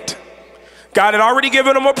land. God had already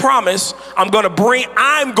given them a promise. I'm going to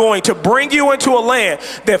bring you into a land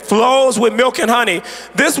that flows with milk and honey.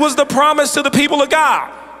 This was the promise to the people of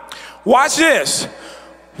God. Watch this.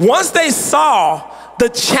 Once they saw the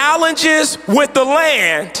challenges with the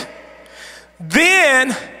land,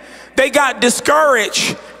 then they got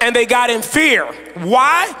discouraged and they got in fear.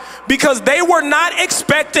 Why? Because they were not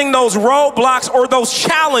expecting those roadblocks or those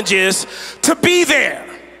challenges to be there.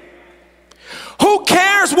 Who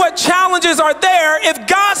cares what challenges are there if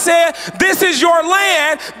God said, this is your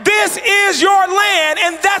land, this is your land,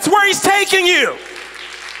 and that's where he's taking you.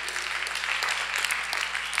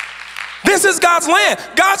 This is God's land.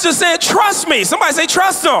 God's just saying, trust me. Somebody say,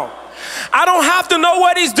 trust him. I don't have to know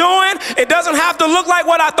what he's doing. It doesn't have to look like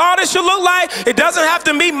what I thought it should look like. It doesn't have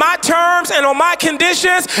to meet my terms and on my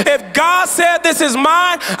conditions. If God said this is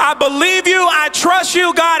mine, I believe you, I trust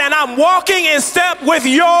you, God, and I'm walking in step with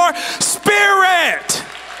your spirit.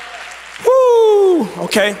 Woo!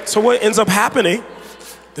 Okay, so what ends up happening,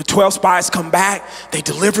 the 12 spies come back, they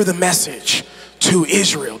deliver the message to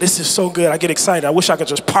Israel. This is so good. I get excited. I wish I could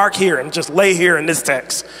just park here and just lay here in this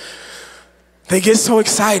text. They get so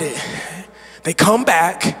excited. They come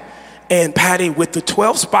back, and Patty, with the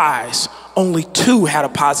 12 spies, only 2 had a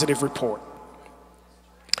positive report.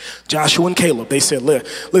 Joshua and Caleb, they said,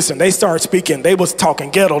 listen, they started speaking. They was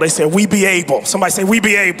talking ghetto. They said, we be able. Somebody say, we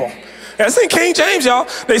be able. That's in King James, y'all.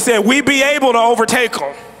 They said, we be able to overtake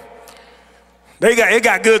them. It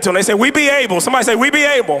got good to them. They said, we be able. Somebody say, we be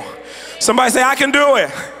able. Somebody say, I can do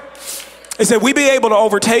it. They said, we be able to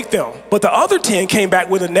overtake them. But the other 10 came back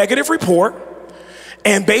with a negative report.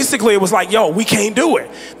 And basically it was like, yo, we can't do it.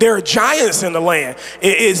 There are giants in the land.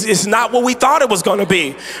 It's not what we thought it was going to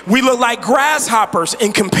be. We look like grasshoppers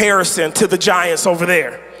in comparison to the giants over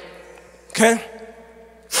there. Okay?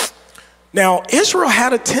 Now, Israel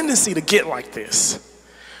had a tendency to get like this,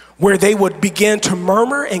 where they would begin to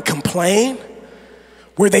murmur and complain,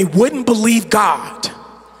 where they wouldn't believe God.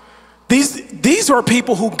 These are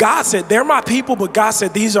people who God said, they're my people, but God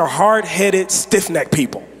said these are hard-headed, stiff-necked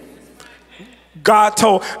people. God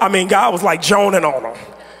was like joning on them.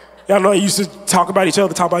 Y'all know he used to talk about each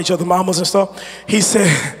other's mamas and stuff. He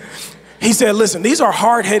said, listen, these are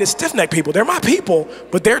hard-headed, stiff-necked people. They're my people,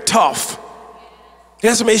 but they're tough. They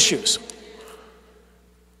have some issues.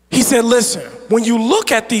 He said, listen, when you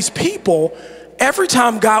look at these people, every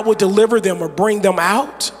time God would deliver them or bring them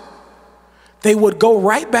out, they would go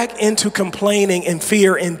right back into complaining and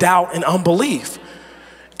fear and doubt and unbelief.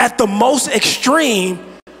 At the most extreme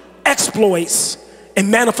exploits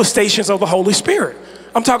and manifestations of the Holy Spirit.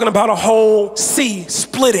 I'm talking about a whole sea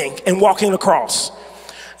splitting and walking across.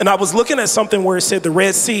 And I was looking at something where it said the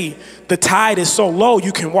Red Sea, the tide is so low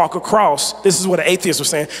you can walk across. This is what an atheist was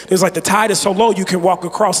saying. It was like the tide is so low you can walk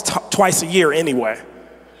across twice a year anyway.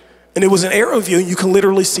 And it was an aerial view and you can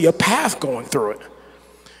literally see a path going through it.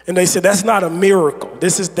 And they said, that's not a miracle. They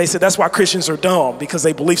said, that's why Christians are dumb, because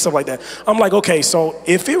they believe stuff like that. I'm like, okay, so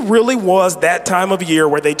if it really was that time of year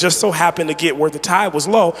where they just so happened to get where the tide was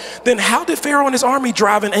low, then how did Pharaoh and his army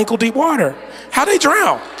drive in ankle deep water? How'd they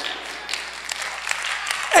drown?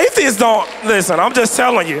 Atheists don't, listen, I'm just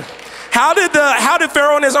telling you. How did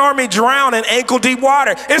Pharaoh and his army drown in ankle deep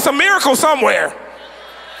water? It's a miracle somewhere.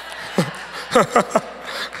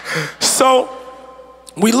 So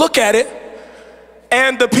we look at it,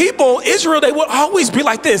 and the people, Israel, they would always be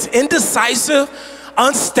like this, indecisive,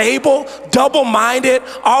 unstable, double-minded,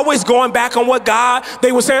 always going back on what God,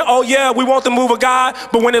 they were saying, oh yeah, we want the move of God,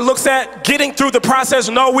 but when it looks at getting through the process,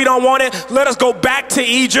 no, we don't want it, let us go back to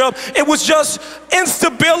Egypt. It was just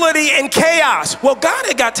instability and chaos. Well, God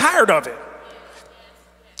had got tired of it.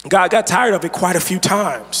 God got tired of it quite a few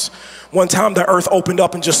times. One time the earth opened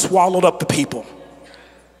up and just swallowed up the people.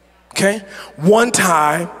 Okay? One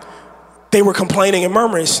time they were complaining and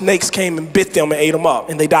murmuring, snakes came and bit them and ate them up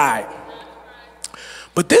and they died.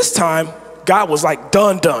 But this time, God was like,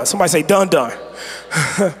 done. Somebody say, done.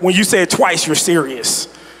 When you say it twice, you're serious.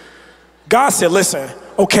 God said, listen,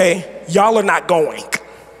 okay, y'all are not going.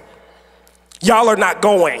 Y'all are not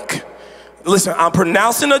going. Listen, I'm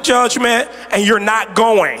pronouncing a judgment and you're not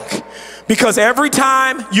going. Because every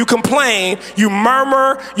time you complain, you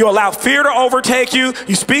murmur, you allow fear to overtake you,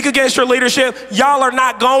 you speak against your leadership, y'all are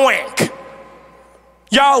not going.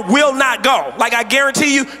 Y'all will not go. Like I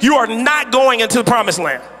guarantee you, you are not going into the promised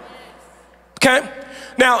land. Okay?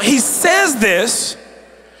 Now, he says this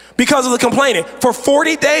because of the complaining. For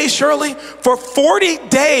 40 days, Shirley, for 40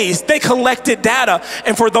 days, they collected data.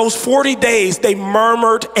 And for those 40 days, they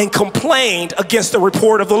murmured and complained against the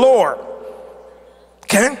report of the Lord.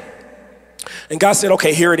 Okay? And God said,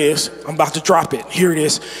 okay, here it is. I'm about to drop it. Here it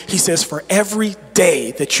is. He says, for every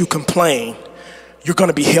day that you complain, you're going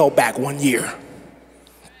to be held back 1 year.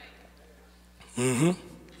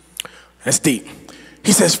 That's deep.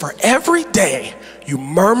 He says, for every day you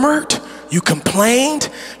murmured, you complained,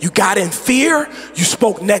 you got in fear, you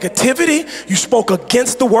spoke negativity, you spoke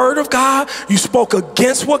against the word of God, you spoke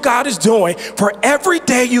against what God is doing. For every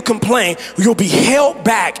day you complain, you'll be held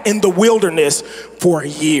back in the wilderness for a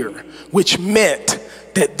year, which meant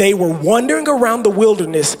that they were wandering around the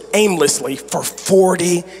wilderness aimlessly for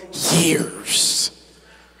 40 years.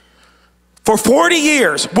 For 40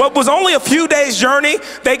 years, what was only a few days' journey,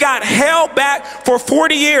 they got held back for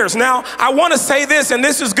 40 years. Now, I want to say this, and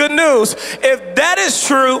this is good news. If that is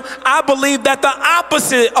true, I believe that the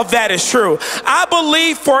opposite of that is true. I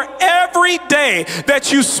believe for every day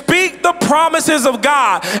that you speak the promises of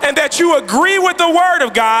God and that you agree with the word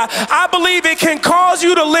of God, I believe it can cause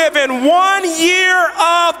you to live in 1 year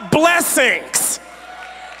of blessings.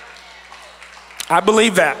 I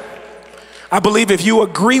believe that. I believe if you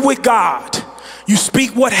agree with God, you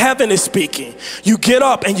speak what heaven is speaking, you get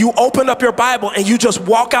up and you open up your Bible and you just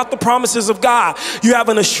walk out the promises of God. You have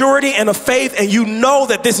an assurity and a faith and you know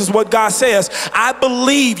that this is what God says. I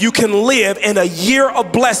believe you can live in a year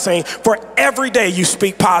of blessing for every day you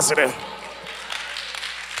speak positive.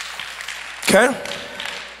 Okay?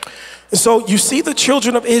 And so you see the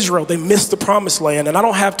children of Israel, they missed the promised land, and I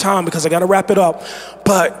don't have time because I got to wrap it up,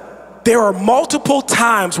 but there are multiple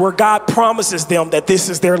times where God promises them that this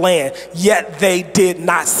is their land, yet they did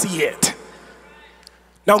not see it.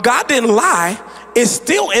 Now, God didn't lie. It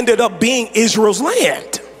still ended up being Israel's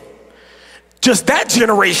land. Just that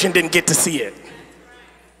generation didn't get to see it.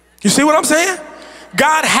 You see what I'm saying?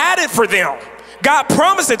 God had it for them. God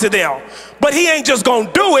promised it to them, but he ain't just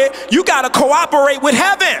gonna do it. You gotta cooperate with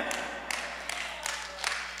heaven.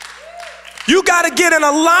 You gotta get in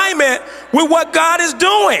alignment with what God is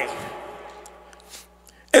doing.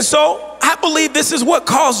 And so I believe this is what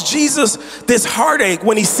caused Jesus this heartache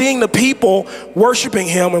when he's seeing the people worshiping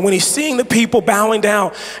him and when he's seeing the people bowing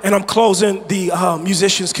down. And I'm closing, the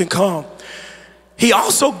musicians can come. He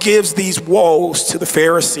also gives these woes to the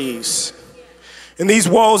Pharisees. And these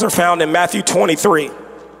woes are found in Matthew 23.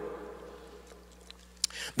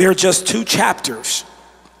 They're just 2 chapters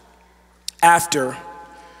after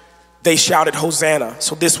they shouted Hosanna.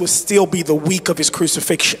 So this would still be the week of his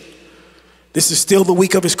crucifixion. This is still the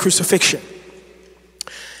week of his crucifixion.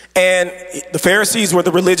 And the Pharisees were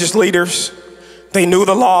the religious leaders. They knew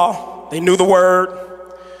the law, they knew the word,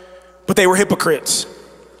 but they were hypocrites.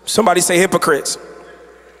 Somebody say hypocrites.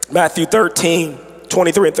 Matthew 13,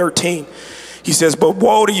 23 and 13. He says, but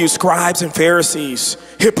woe to you, scribes and Pharisees,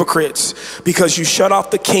 hypocrites, because you shut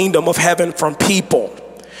off the kingdom of heaven from people.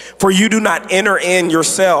 For you do not enter in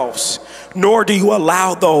yourselves, nor do you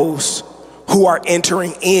allow those who are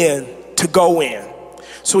entering in to go in.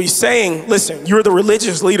 So he's saying, listen, you're the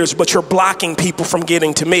religious leaders, but you're blocking people from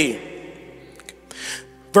getting to me.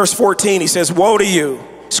 Verse 14, he says, woe to you,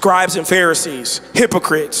 scribes and Pharisees,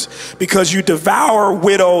 hypocrites, because you devour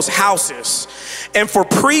widows' houses, and for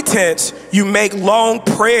pretense you make long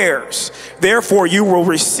prayers. Therefore you will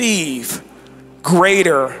receive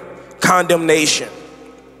greater condemnation.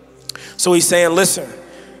 So he's saying, listen,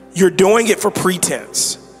 you're doing it for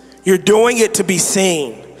pretense. You're doing it to be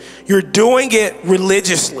seen. You're doing it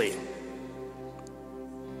religiously.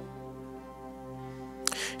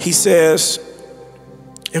 He says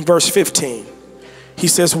in verse 15, he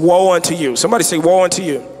says, woe unto you. Somebody say, woe unto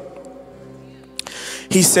you.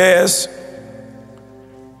 He says,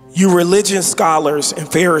 you religious scholars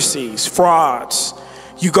and Pharisees, frauds,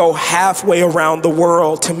 you go halfway around the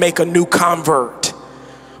world to make a new convert.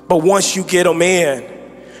 But once you get him in,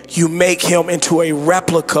 you make him into a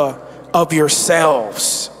replica of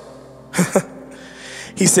yourselves.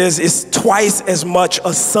 He says it's twice as much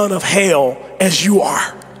a son of hell as you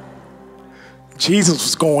are. Jesus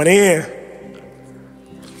was going in.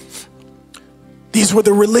 These were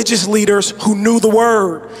the religious leaders who knew the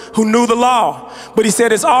word, who knew the law. But he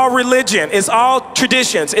said it's all religion, it's all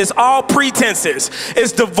traditions, it's all pretenses.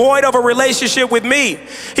 It's devoid of a relationship with me.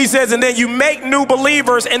 He says, and then you make new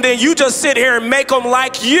believers and then you just sit here and make them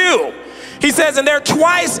like you. He says, and they're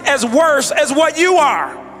twice as worse as what you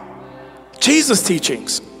are. Jesus'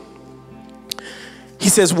 teachings. He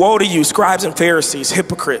says, woe to you, scribes and Pharisees,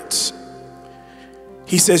 hypocrites.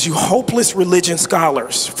 He says, you hopeless religion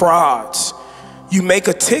scholars, frauds. You make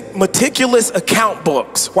meticulous account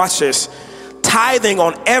books. Watch this. Tithing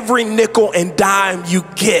on every nickel and dime you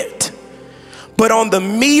get. But on the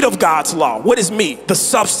meat of God's law, what is meat? The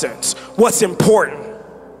substance. What's important?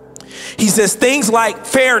 He says things like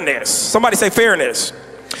fairness. Somebody say fairness.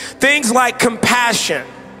 Things like compassion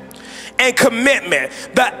and commitment.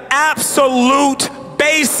 The absolute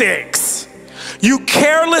basics. You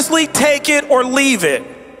carelessly take it or leave it.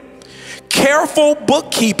 Careful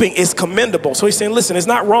bookkeeping is commendable. So he's saying, listen, it's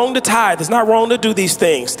not wrong to tithe. It's not wrong to do these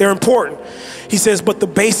things. They're important. He says, but the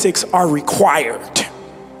basics are required.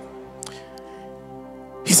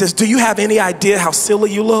 He says, do you have any idea how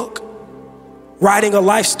silly you look? Writing a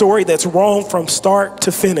life story that's wrong from start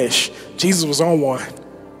to finish. Jesus was on one.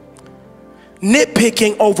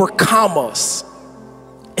 Nitpicking over commas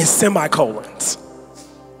and semicolons.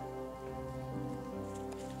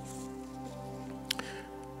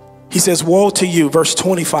 He says, woe to you, verse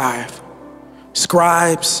 25,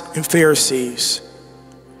 scribes and Pharisees.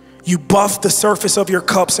 You buff the surface of your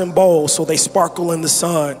cups and bowls so they sparkle in the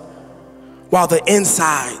sun, while the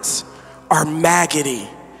insides are maggoty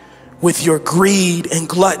with your greed and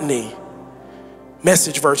gluttony.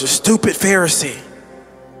 Message version, stupid Pharisee.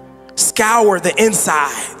 Scour the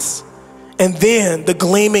insides, and then the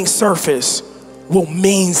gleaming surface will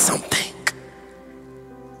mean something.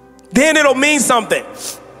 Then it'll mean something.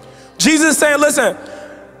 Jesus is saying, listen,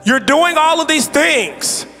 you're doing all of these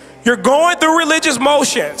things. You're going through religious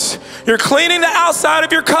motions. You're cleaning the outside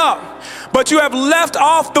of your cup, but you have left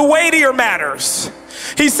off the weightier matters.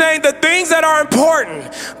 He's saying the things that are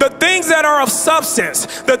important, the things that are of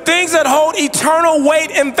substance, the things that hold eternal weight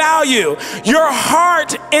and value, your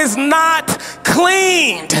heart is not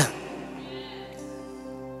cleaned.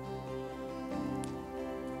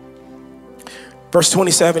 Verse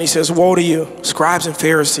 27, he says, woe to you, scribes and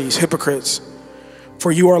Pharisees, hypocrites,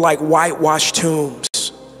 for you are like whitewashed tombs,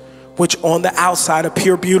 which on the outside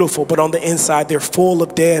appear beautiful, but on the inside they're full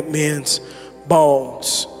of dead men's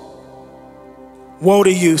bones. Woe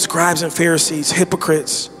to you, scribes and Pharisees,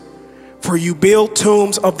 hypocrites, for you build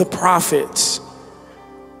tombs of the prophets.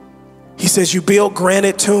 He says you build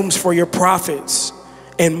granite tombs for your prophets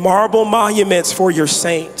and marble monuments for your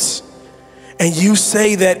saints. and you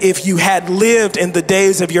say that if you had lived in the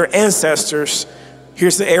days of your ancestors,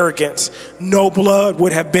 here's the arrogance, no blood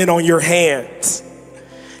would have been on your hands.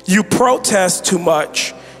 You protest too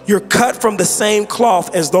much. You're cut from the same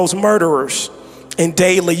cloth as those murderers, and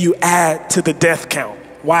daily you add to the death count.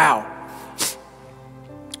 Wow.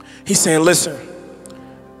 He's saying, listen,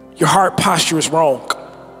 your heart posture is wrong.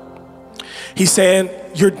 He's saying,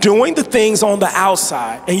 you're doing the things on the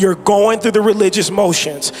outside and you're going through the religious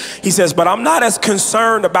motions. He says, but I'm not as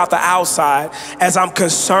concerned about the outside as I'm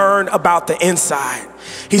concerned about the inside.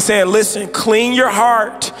 He's saying, listen, clean your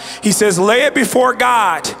heart. He says, lay it before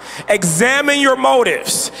God. Examine your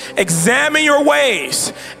motives. Examine your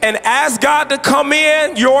ways. And ask God to come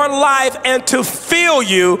in your life and to fill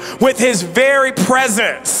you with his very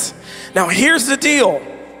presence. Now, here's the deal.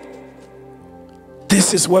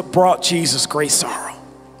 This is what brought Jesus great sorrow.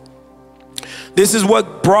 This is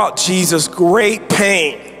what brought Jesus great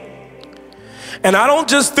pain. And I don't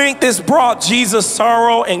just think this brought Jesus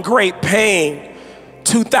sorrow and great pain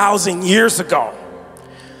 2,000 years ago.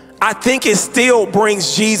 I think it still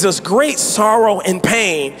brings Jesus great sorrow and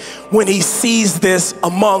pain when he sees this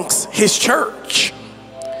amongst his church.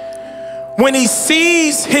 When he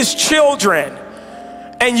sees his children,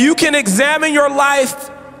 and you can examine your life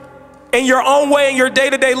in your own way in your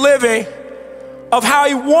day-to-day living of how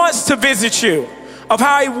he wants to visit you, of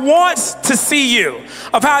how he wants to see you,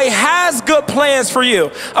 of how he has good plans for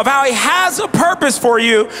you, of how he has a purpose for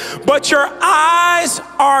you, but your eyes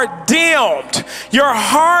are dimmed. Your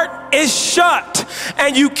heart is shut,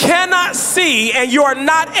 and you cannot see, and you are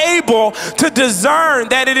not able to discern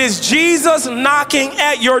that it is Jesus knocking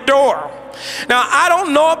at your door. Now, I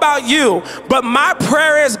don't know about you, but my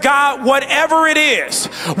prayer is, God, whatever it is,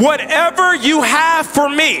 whatever you have for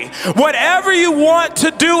me, whatever you want to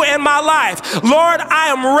do in my life, Lord, I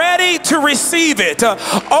am ready to receive it.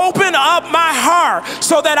 Open up my heart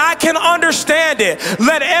so that I can understand it.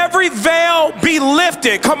 Let every veil be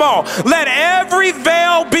lifted. Come on. Let every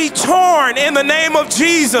veil be torn in the name of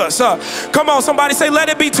Jesus. Come on, somebody say, let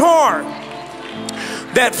it be torn.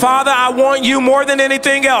 That, Father, I want you more than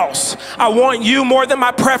anything else. I want you more than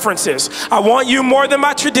my preferences. I want you more than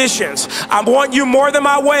my traditions. I want you more than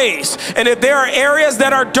my ways. And if there are areas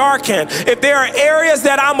that are darkened, if there are areas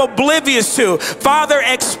that I'm oblivious to, Father,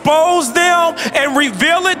 expose them and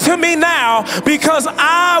reveal it to me now, because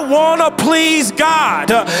I want to please God.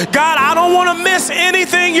 God, I don't want to miss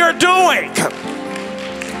anything you're doing.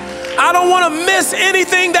 I don't want to miss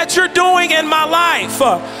anything that you're doing in my life.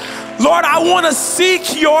 Lord, I want to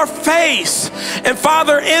seek your face. And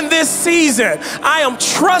Father, in this season, I am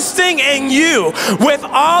trusting in you with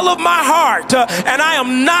all of my heart, and I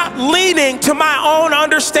am not leaning to my own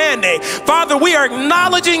understanding. Father, we are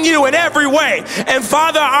acknowledging you in every way. And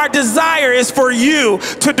Father, our desire is for you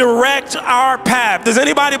to direct our path. Does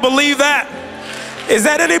anybody believe that? Is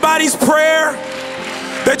that anybody's prayer?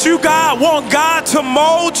 That you, God, want God to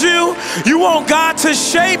mold you. You want God to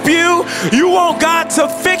shape you. You want God to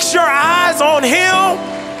fix your eyes on him.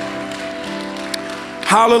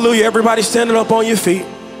 Hallelujah. Everybody standing up on your feet.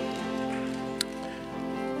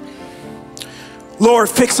 Lord,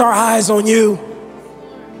 fix our eyes on you.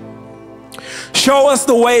 Show us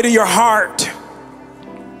the way to your heart.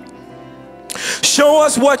 Show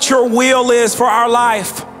us what your will is for our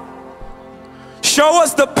life. Show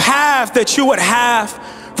us the path that you would have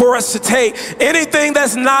for us to take. Anything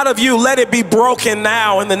that's not of you, let it be broken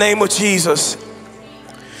now in the name of Jesus.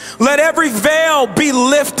 Let every veil be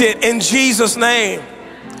lifted in Jesus' name.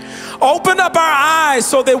 Open up our eyes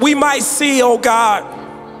so that we might see, oh God,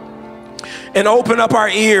 and open up our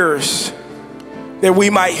ears that we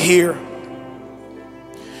might hear.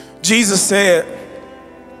 Jesus said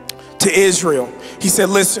to Israel, he said,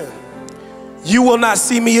 listen, you will not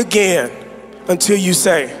see me again until you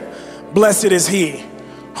say, blessed is he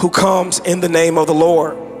who comes in the name of the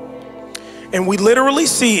Lord. And we literally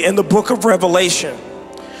see in the book of Revelation,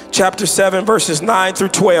 chapter 7, verses 9 through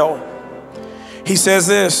 12, he says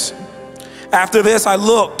this, after this I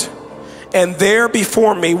looked, and there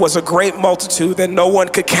before me was a great multitude that no one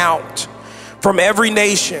could count, from every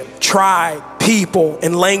nation, tribe, people,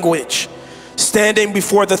 and language, standing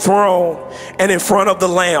before the throne and in front of the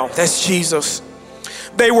Lamb. That's Jesus.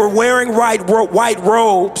 They were wearing white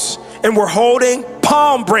robes and were holding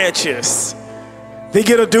palm branches. They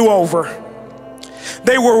get a do-over.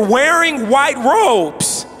 They were wearing white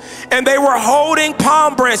robes and they were holding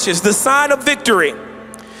palm branches, the sign of victory.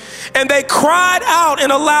 And they cried out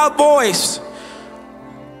in a loud voice,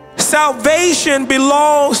 salvation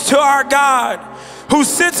belongs to our God who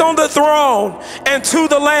sits on the throne and to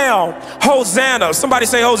the Lamb. Hosanna. Somebody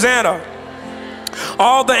say Hosanna.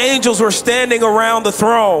 All the angels were standing around the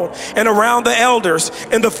throne and around the elders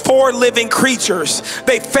and the 4 living creatures.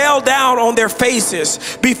 They fell down on their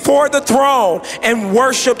faces before the throne and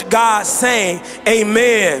worshiped God, saying,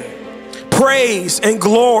 Amen. Praise and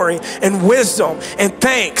glory and wisdom and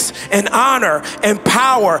thanks and honor and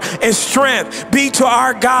power and strength be to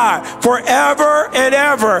our God forever and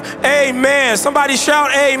ever. Amen. Somebody shout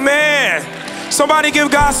amen. Somebody give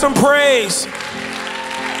God some praise.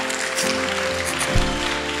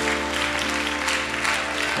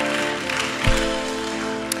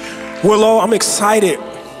 Willow, I'm excited.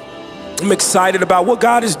 I'm excited about what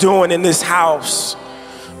God is doing in this house.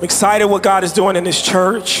 I'm excited what God is doing in this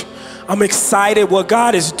church. I'm excited what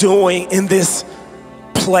God is doing in this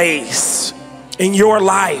place, in your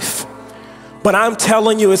life. But I'm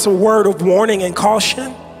telling you, it's a word of warning and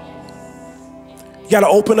caution. You got to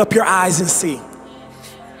open up your eyes and see. You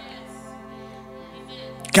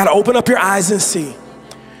got to open up your eyes and see.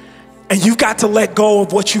 And you've got to let go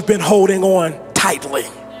of what you've been holding on tightly.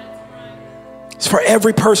 It's for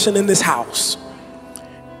every person in this house.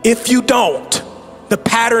 If you don't, the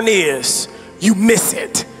pattern is you miss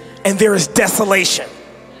it. And there is desolation.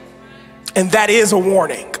 And that is a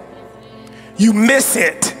warning. You miss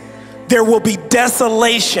it, there will be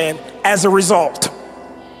desolation as a result.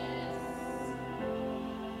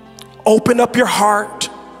 Open up your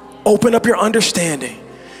heart, open up your understanding.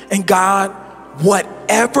 And God,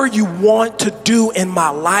 whatever you want to do in my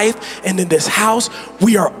life and in this house,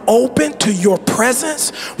 we are open to your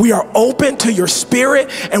presence. We are open to your spirit,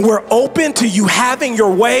 and we're open to you having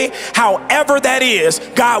your way, however that is.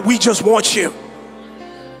 God, we just want you.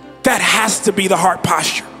 That has to be the heart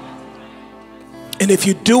posture. And if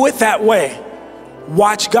you do it that way,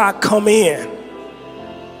 watch God come in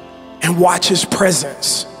and watch his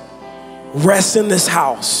presence rest in this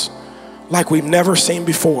house like we've never seen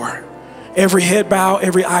before. Every head bowed,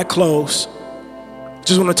 every eye closed.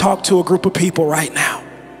 Just want to talk to a group of people right now.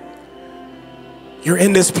 You're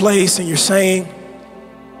in this place and you're saying,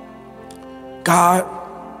 God,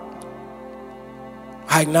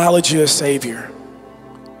 I acknowledge you as Savior.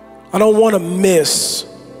 I don't want to miss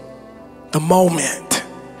the moment.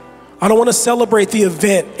 I don't want to celebrate the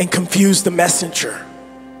event and confuse the messenger.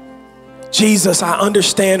 Jesus, I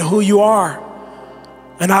understand who you are.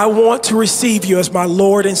 And I want to receive you as my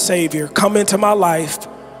Lord and Savior. Come into my life.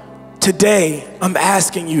 Today, I'm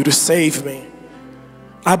asking you to save me.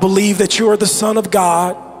 I believe that you are the Son of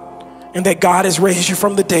God and that God has raised you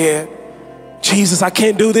from the dead. Jesus, I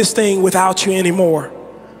can't do this thing without you anymore.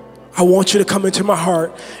 I want you to come into my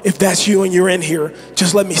heart. If that's you and you're in here,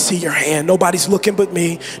 just let me see your hand. Nobody's looking but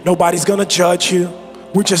me. Nobody's going to judge you.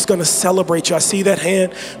 We're just going to celebrate you. I see that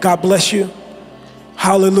hand. God bless you.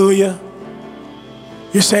 Hallelujah.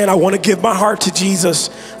 You're saying, I want to give my heart to Jesus.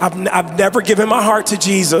 I've never given my heart to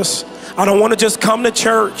Jesus. I don't want to just come to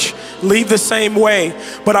church, leave the same way,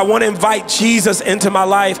 but I want to invite Jesus into my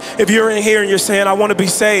life. If you're in here and you're saying, I want to be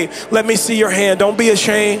saved, let me see your hand. Don't be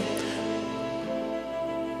ashamed.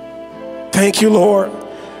 Thank you, Lord.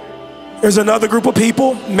 There's another group of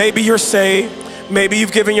people. Maybe you're saved. Maybe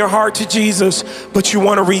you've given your heart to Jesus, but you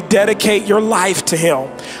want to rededicate your life to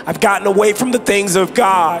him. I've gotten away from the things of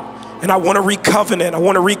God, and I want to recovenant. I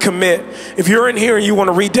want to recommit. If you're in here and you want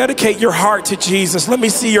to rededicate your heart to Jesus, let me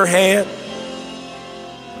see your hand.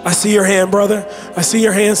 I see your hand, brother. I see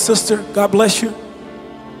your hand, sister. God bless you.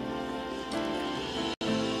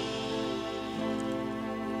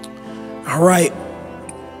 All right.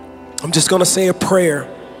 I'm just going to say a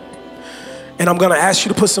prayer, and I'm going to ask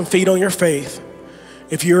you to put some feet on your faith.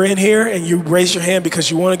 If you're in here and you raise your hand because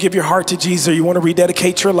you want to give your heart to Jesus or you want to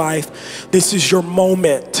rededicate your life, this is your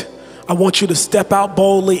moment. I want you to step out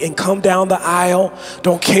boldly and come down the aisle.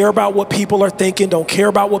 Don't care about what people are thinking. Don't care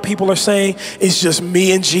about what people are saying. It's just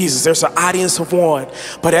me and Jesus. There's an audience of one.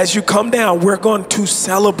 But as you come down, we're going to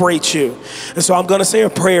celebrate you. And so I'm going to say a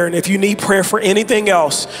prayer. And if you need prayer for anything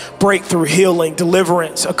else, breakthrough, healing,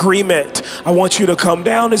 deliverance, agreement, I want you to come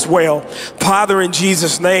down as well. Father, in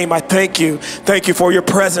Jesus' name, I thank you. Thank you for your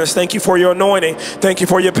presence. Thank you for your anointing. Thank you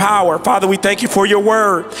for your power. Father, we thank you for your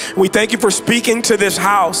word. We thank you for speaking to this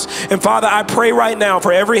house. And Father, I pray right now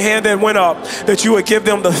for every hand that went up that you would give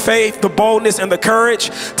them the faith, the boldness, and the courage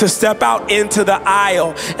to step out into the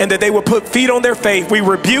aisle, and that they would put feet on their faith. We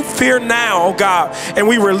rebuke fear now, oh God, and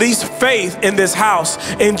we release faith in this house.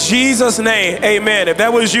 In Jesus' name, amen. If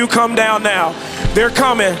that was you, come down now. They're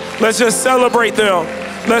coming. Let's just celebrate them.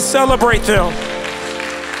 Let's celebrate them.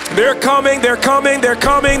 They're coming, they're coming, they're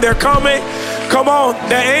coming, they're coming. Come on,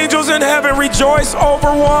 the angels in heaven rejoice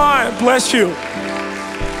over one. Bless you.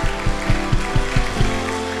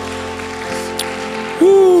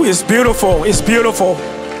 Woo, it's beautiful. It's beautiful.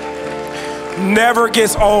 Never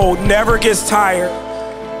gets old, never gets tired.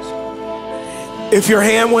 If your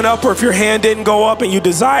hand went up or if your hand didn't go up and you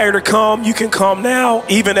desire to come, you can come now,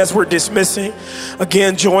 even as we're dismissing.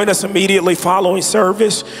 Again, join us immediately following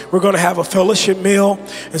service. We're going to have a fellowship meal.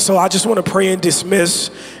 And so I just want to pray and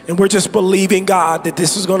dismiss. And we're just believing, God, that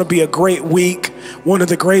this is going to be a great week, one of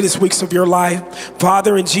the greatest weeks of your life.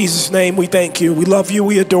 Father, in Jesus' name, we thank you. We love you.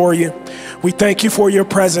 We adore you. We thank you for your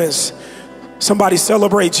presence. Somebody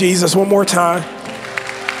celebrate Jesus one more time.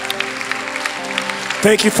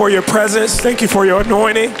 Thank you for your presence. Thank you for your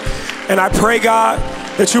anointing. And I pray, God,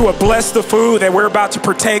 that you will bless the food that we're about to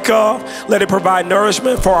partake of. Let it provide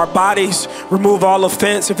nourishment for our bodies. Remove all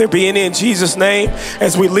offense, if there be any, in Jesus' name.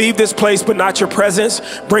 As we leave this place, but not your presence,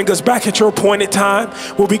 bring us back at your appointed time.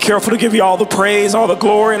 We'll be careful to give you all the praise, all the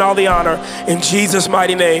glory, and all the honor. In Jesus'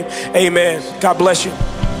 mighty name, amen. God bless you.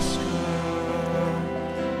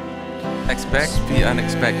 Expect the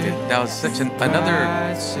unexpected. That was such another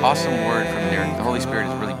awesome word from Derrick. The Holy Spirit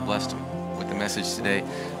has really blessed him with the message today.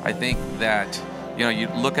 I think that, you know, you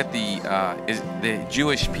look at the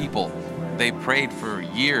Jewish people. They prayed for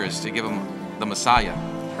years to give him the Messiah.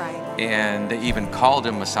 Right. And they even called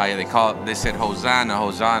him Messiah. They said, Hosanna,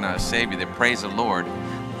 Hosanna, Savior. They praised the Lord.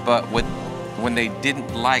 But when they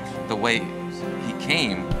didn't like the way he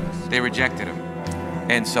came, they rejected him.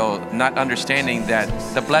 And so, not understanding that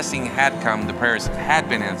the blessing had come, the prayers had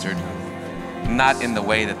been answered, not in the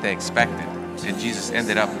way that they expected. And Jesus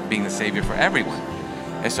ended up being the Savior for everyone.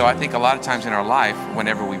 And so I think a lot of times in our life,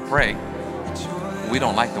 whenever we pray, we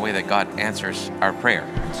don't like the way that God answers our prayer.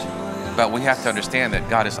 But we have to understand that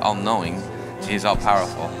God is all-knowing, He's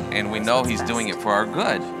all-powerful, and we know He's doing it for our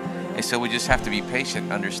good. And so we just have to be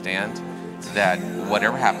patient, understand that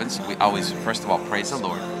whatever happens, we always, first of all, praise the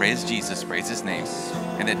Lord, praise Jesus, praise His name,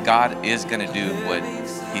 and that God is going to do what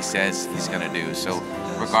He says He's going to do. So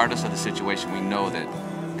regardless of the situation, we know that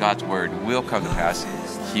God's word will come to pass.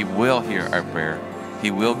 He will hear our prayer. He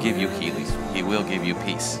will give you healing. He will give you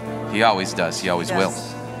peace. He always does. He always will.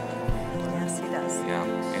 Yes, He does. Yeah.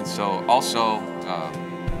 And so also,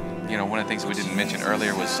 you know, one of the things we didn't mention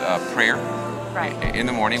earlier was prayer. Right. In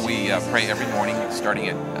the morning, we pray every morning, starting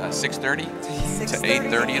at 6:30 to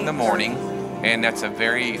 8:30 in the morning, and that's a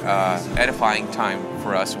very edifying time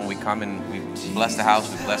for us when we come and we bless the house,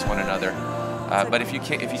 we bless one another. But if you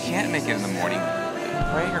can't make it in the morning,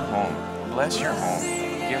 pray your home, bless your home,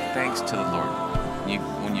 give thanks to the Lord.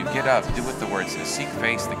 When you get up, do what the Word says: seek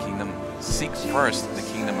first the kingdom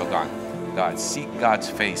of God. Seek God's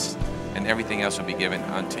face, and everything else will be given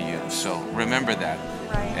unto you. So remember that.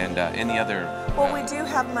 Right. And any other... Well, we do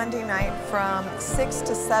have Monday night from 6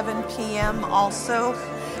 to 7 p.m. also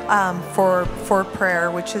for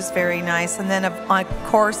prayer, which is very nice. And then, of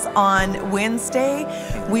course, on Wednesday,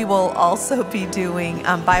 we will also be doing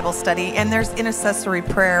Bible study. And there's intercessory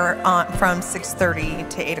prayer from 6:30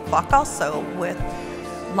 to 8 o'clock also with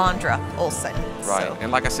Landra Olson. Right. So.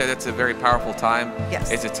 And like I said, it's a very powerful time. Yes.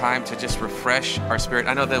 It's a time to just refresh our spirit.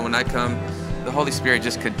 I know that when I come, the Holy Spirit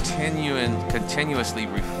just continuously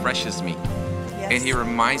refreshes me. Yes. And He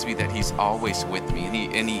reminds me that He's always with me.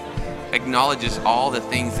 And he acknowledges all the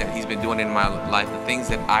things that He's been doing in my life, the things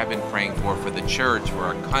that I've been praying for the church, for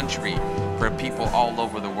our country, for people all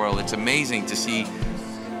over the world. It's amazing to see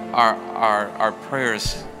our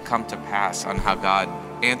prayers come to pass, on how God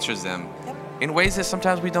answers them in ways that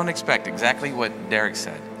sometimes we don't expect, exactly what Derrick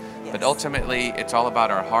said. Yes. But ultimately, it's all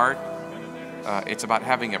about our heart. It's about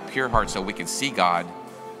having a pure heart so we can see God.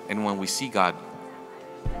 And when we see God,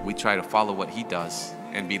 we try to follow what He does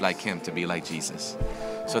and be like Him, to be like Jesus.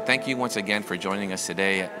 So thank you once again for joining us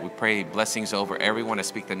today. We pray blessings over everyone. I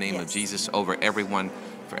speak the name of Jesus over everyone,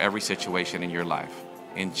 for every situation in your life.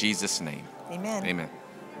 In Jesus' name. Amen. Amen.